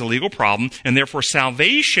sees sin as a legal problem, and therefore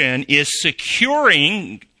salvation is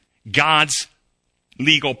securing God's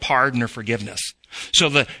legal pardon or forgiveness. So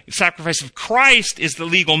the sacrifice of Christ is the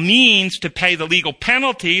legal means to pay the legal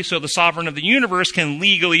penalty so the sovereign of the universe can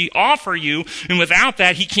legally offer you. And without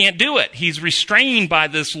that, he can't do it. He's restrained by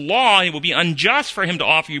this law. It will be unjust for him to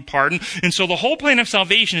offer you pardon. And so the whole plan of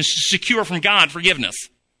salvation is to secure from God forgiveness.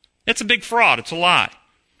 It's a big fraud. It's a lie.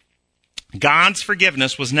 God's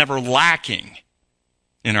forgiveness was never lacking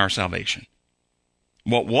in our salvation.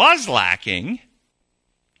 What was lacking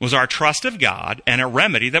was our trust of God and a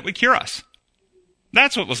remedy that would cure us.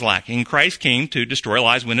 That's what was lacking. Christ came to destroy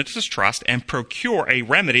lies, win its trust, and procure a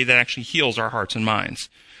remedy that actually heals our hearts and minds.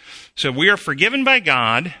 So we are forgiven by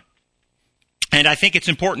God, and I think it's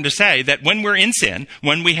important to say that when we're in sin,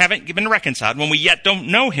 when we haven't been reconciled, when we yet don't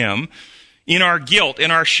know him, in our guilt, in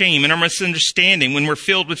our shame, in our misunderstanding, when we're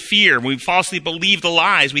filled with fear, we falsely believe the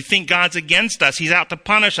lies, we think God's against us, he's out to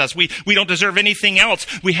punish us, we don't deserve anything else,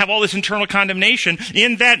 we have all this internal condemnation.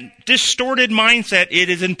 In that distorted mindset, it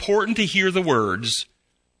is important to hear the words,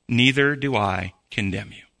 neither do I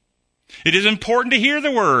condemn you. It is important to hear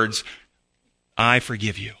the words, I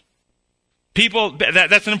forgive you. People,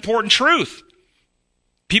 that's an important truth.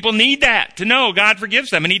 People need that to know God forgives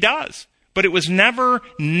them, and he does. But it was never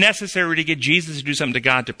necessary to get Jesus to do something to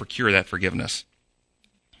God to procure that forgiveness.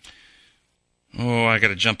 Oh, I got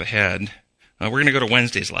to jump ahead. We're going to go to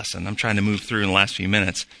Wednesday's lesson. I'm trying to move through in the last few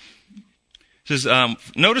minutes. It says,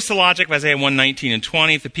 notice the logic of Isaiah 1:19 and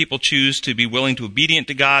 20. If the people choose to be willing to obedient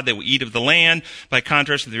to God, they will eat of the land. By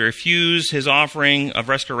contrast, if they refuse his offering of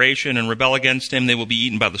restoration and rebel against him, they will be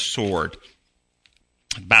eaten by the sword.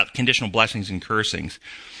 About conditional blessings and cursings.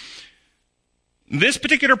 This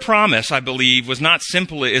particular promise, I believe, is not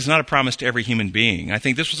a promise to every human being. I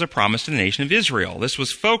think this was a promise to the nation of Israel. This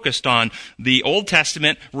was focused on the Old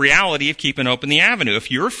Testament reality of keeping open the avenue.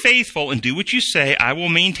 If you're faithful and do what you say, I will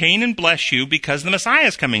maintain and bless you because the Messiah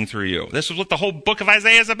is coming through you. This is what the whole book of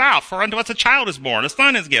Isaiah is about. For unto us a child is born, a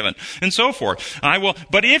son is given, and so forth.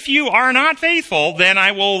 But if you are not faithful, then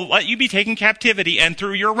I will let you be taken captivity, and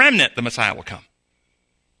through your remnant the Messiah will come.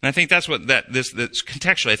 And I think that's what this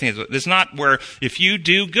contextually, I think it's not where if you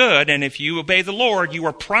do good and if you obey the Lord, you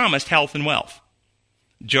are promised health and wealth.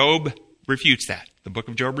 Job refutes that. The book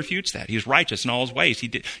of Job refutes that. He was righteous in all his ways.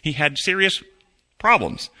 He had serious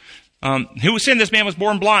problems. Who sinned? This man was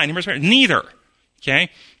born blind. Neither. Okay?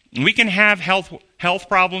 We can have health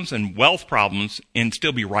problems and wealth problems and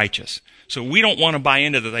still be righteous. So we don't want to buy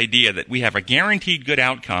into the idea that we have a guaranteed good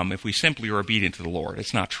outcome if we simply are obedient to the Lord.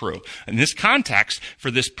 It's not true. In this context,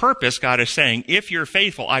 for this purpose, God is saying, if you're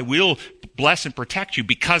faithful, I will bless and protect you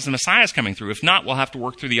because the Messiah is coming through. If not, we'll have to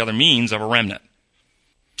work through the other means of a remnant.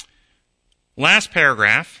 Last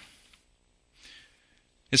paragraph.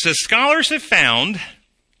 It says, scholars have found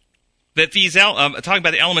that these, talking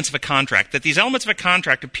about the elements of a contract, that these elements of a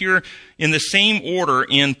contract appear in the same order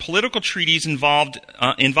in political treaties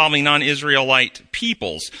involving non-Israelite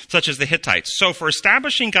peoples, such as the Hittites. So for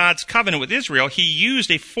establishing God's covenant with Israel, he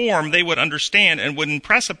used a form they would understand and would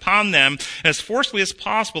impress upon them as forcefully as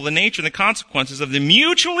possible the nature and the consequences of the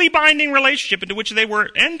mutually binding relationship into which they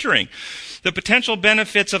were entering. The potential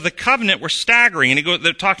benefits of the covenant were staggering. And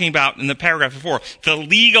they're talking about, in the paragraph before, the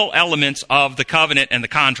legal elements of the covenant and the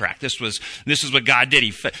contract. This is what God did.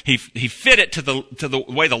 He fit it to the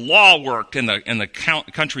way the law worked in the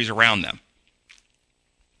countries around them.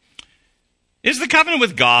 Is the covenant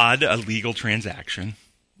with God a legal transaction?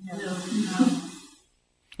 No.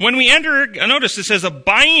 When we enter, notice it says a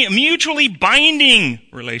mutually binding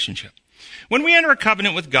relationship. When we enter a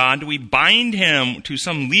covenant with God, do we bind him to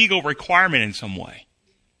some legal requirement in some way?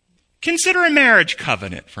 Consider a marriage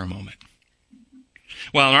covenant for a moment.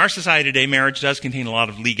 Well, in our society today, marriage does contain a lot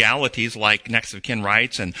of legalities like next of kin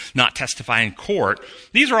rights and not testify in court.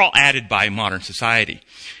 These are all added by modern society.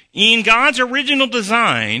 In God's original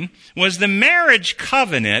design, was the marriage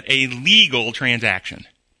covenant a legal transaction?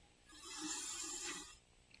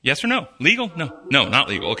 Yes or no? Legal? No, not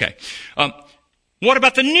legal. Okay. What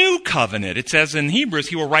about the new covenant? It says in Hebrews,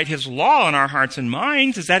 he will write his law in our hearts and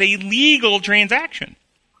minds. Is that a legal transaction?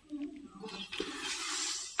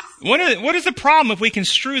 What is the problem if we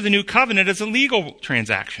construe the new covenant as a legal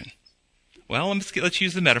transaction? Well, let's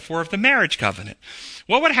use the metaphor of the marriage covenant.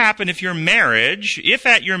 What would happen if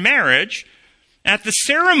at your marriage, at the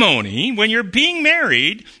ceremony, when you're being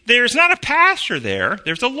married, there's not a pastor there,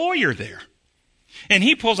 there's a lawyer there. And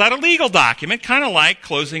he pulls out a legal document, kind of like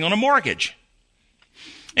closing on a mortgage.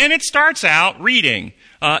 And it starts out reading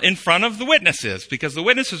in front of the witnesses, because the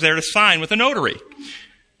witness is there to sign with a notary.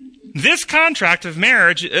 This contract of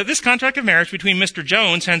marriage between Mr.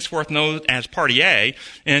 Jones, henceforth known as Party A,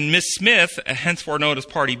 and Ms. Smith, henceforth known as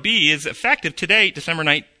Party B, is effective today, December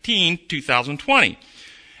 19, 2020.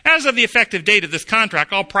 As of the effective date of this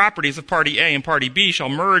contract, all properties of Party A and Party B shall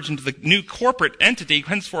merge into the new corporate entity,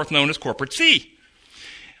 henceforth known as Corporate C.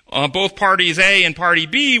 Both parties A and Party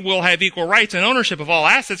B will have equal rights and ownership of all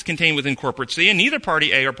assets contained within Corporate C, and neither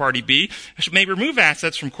Party A or Party B may remove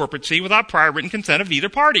assets from Corporate C without prior written consent of either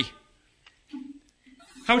party.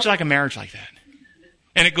 How would you like a marriage like that?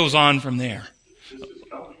 And it goes on from there.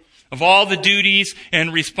 Of all the duties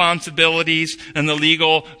and responsibilities and the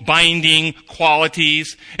legal binding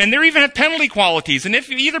qualities, and there even have penalty qualities. And if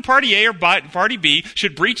either Party A or Party B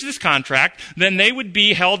should breach this contract, then they would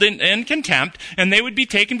be held in contempt, and they would be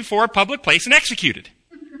taken before a public place and executed.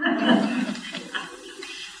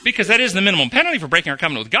 Because that is the minimum penalty for breaking our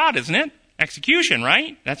covenant with God, isn't it? Execution,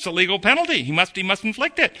 right? That's the legal penalty. He must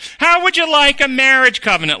inflict it. How would you like a marriage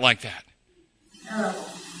covenant like that?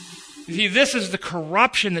 You see, this is the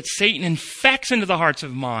corruption that Satan infects into the hearts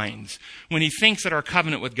of minds when he thinks that our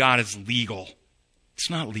covenant with God is legal. It's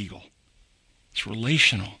not legal. It's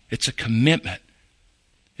relational. It's a commitment.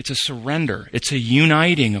 It's a surrender. It's a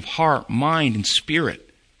uniting of heart, mind, and spirit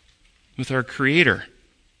with our Creator.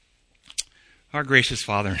 Our gracious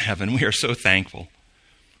Father in heaven, we are so thankful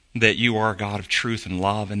that you are a God of truth and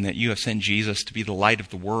love, and that you have sent Jesus to be the light of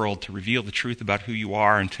the world, to reveal the truth about who you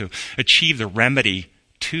are, and to achieve the remedy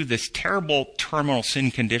to this terrible terminal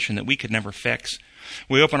sin condition that we could never fix.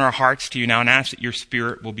 We open our hearts to you now and ask that your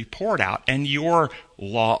Spirit will be poured out, and your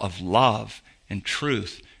law of love and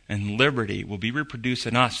truth and liberty will be reproduced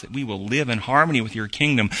in us, that we will live in harmony with your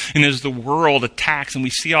kingdom. And as the world attacks and we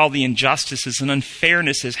see all the injustices and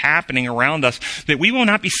unfairnesses happening around us, that we will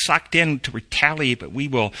not be sucked in to retaliate, but we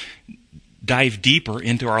will dive deeper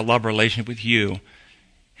into our love relationship with you,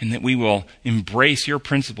 and that we will embrace your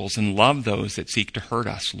principles and love those that seek to hurt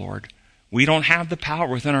us, Lord. We don't have the power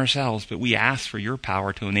within ourselves, but we ask for your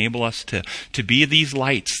power to enable us to be these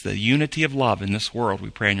lights, the unity of love in this world. We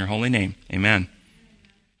pray in your holy name. Amen.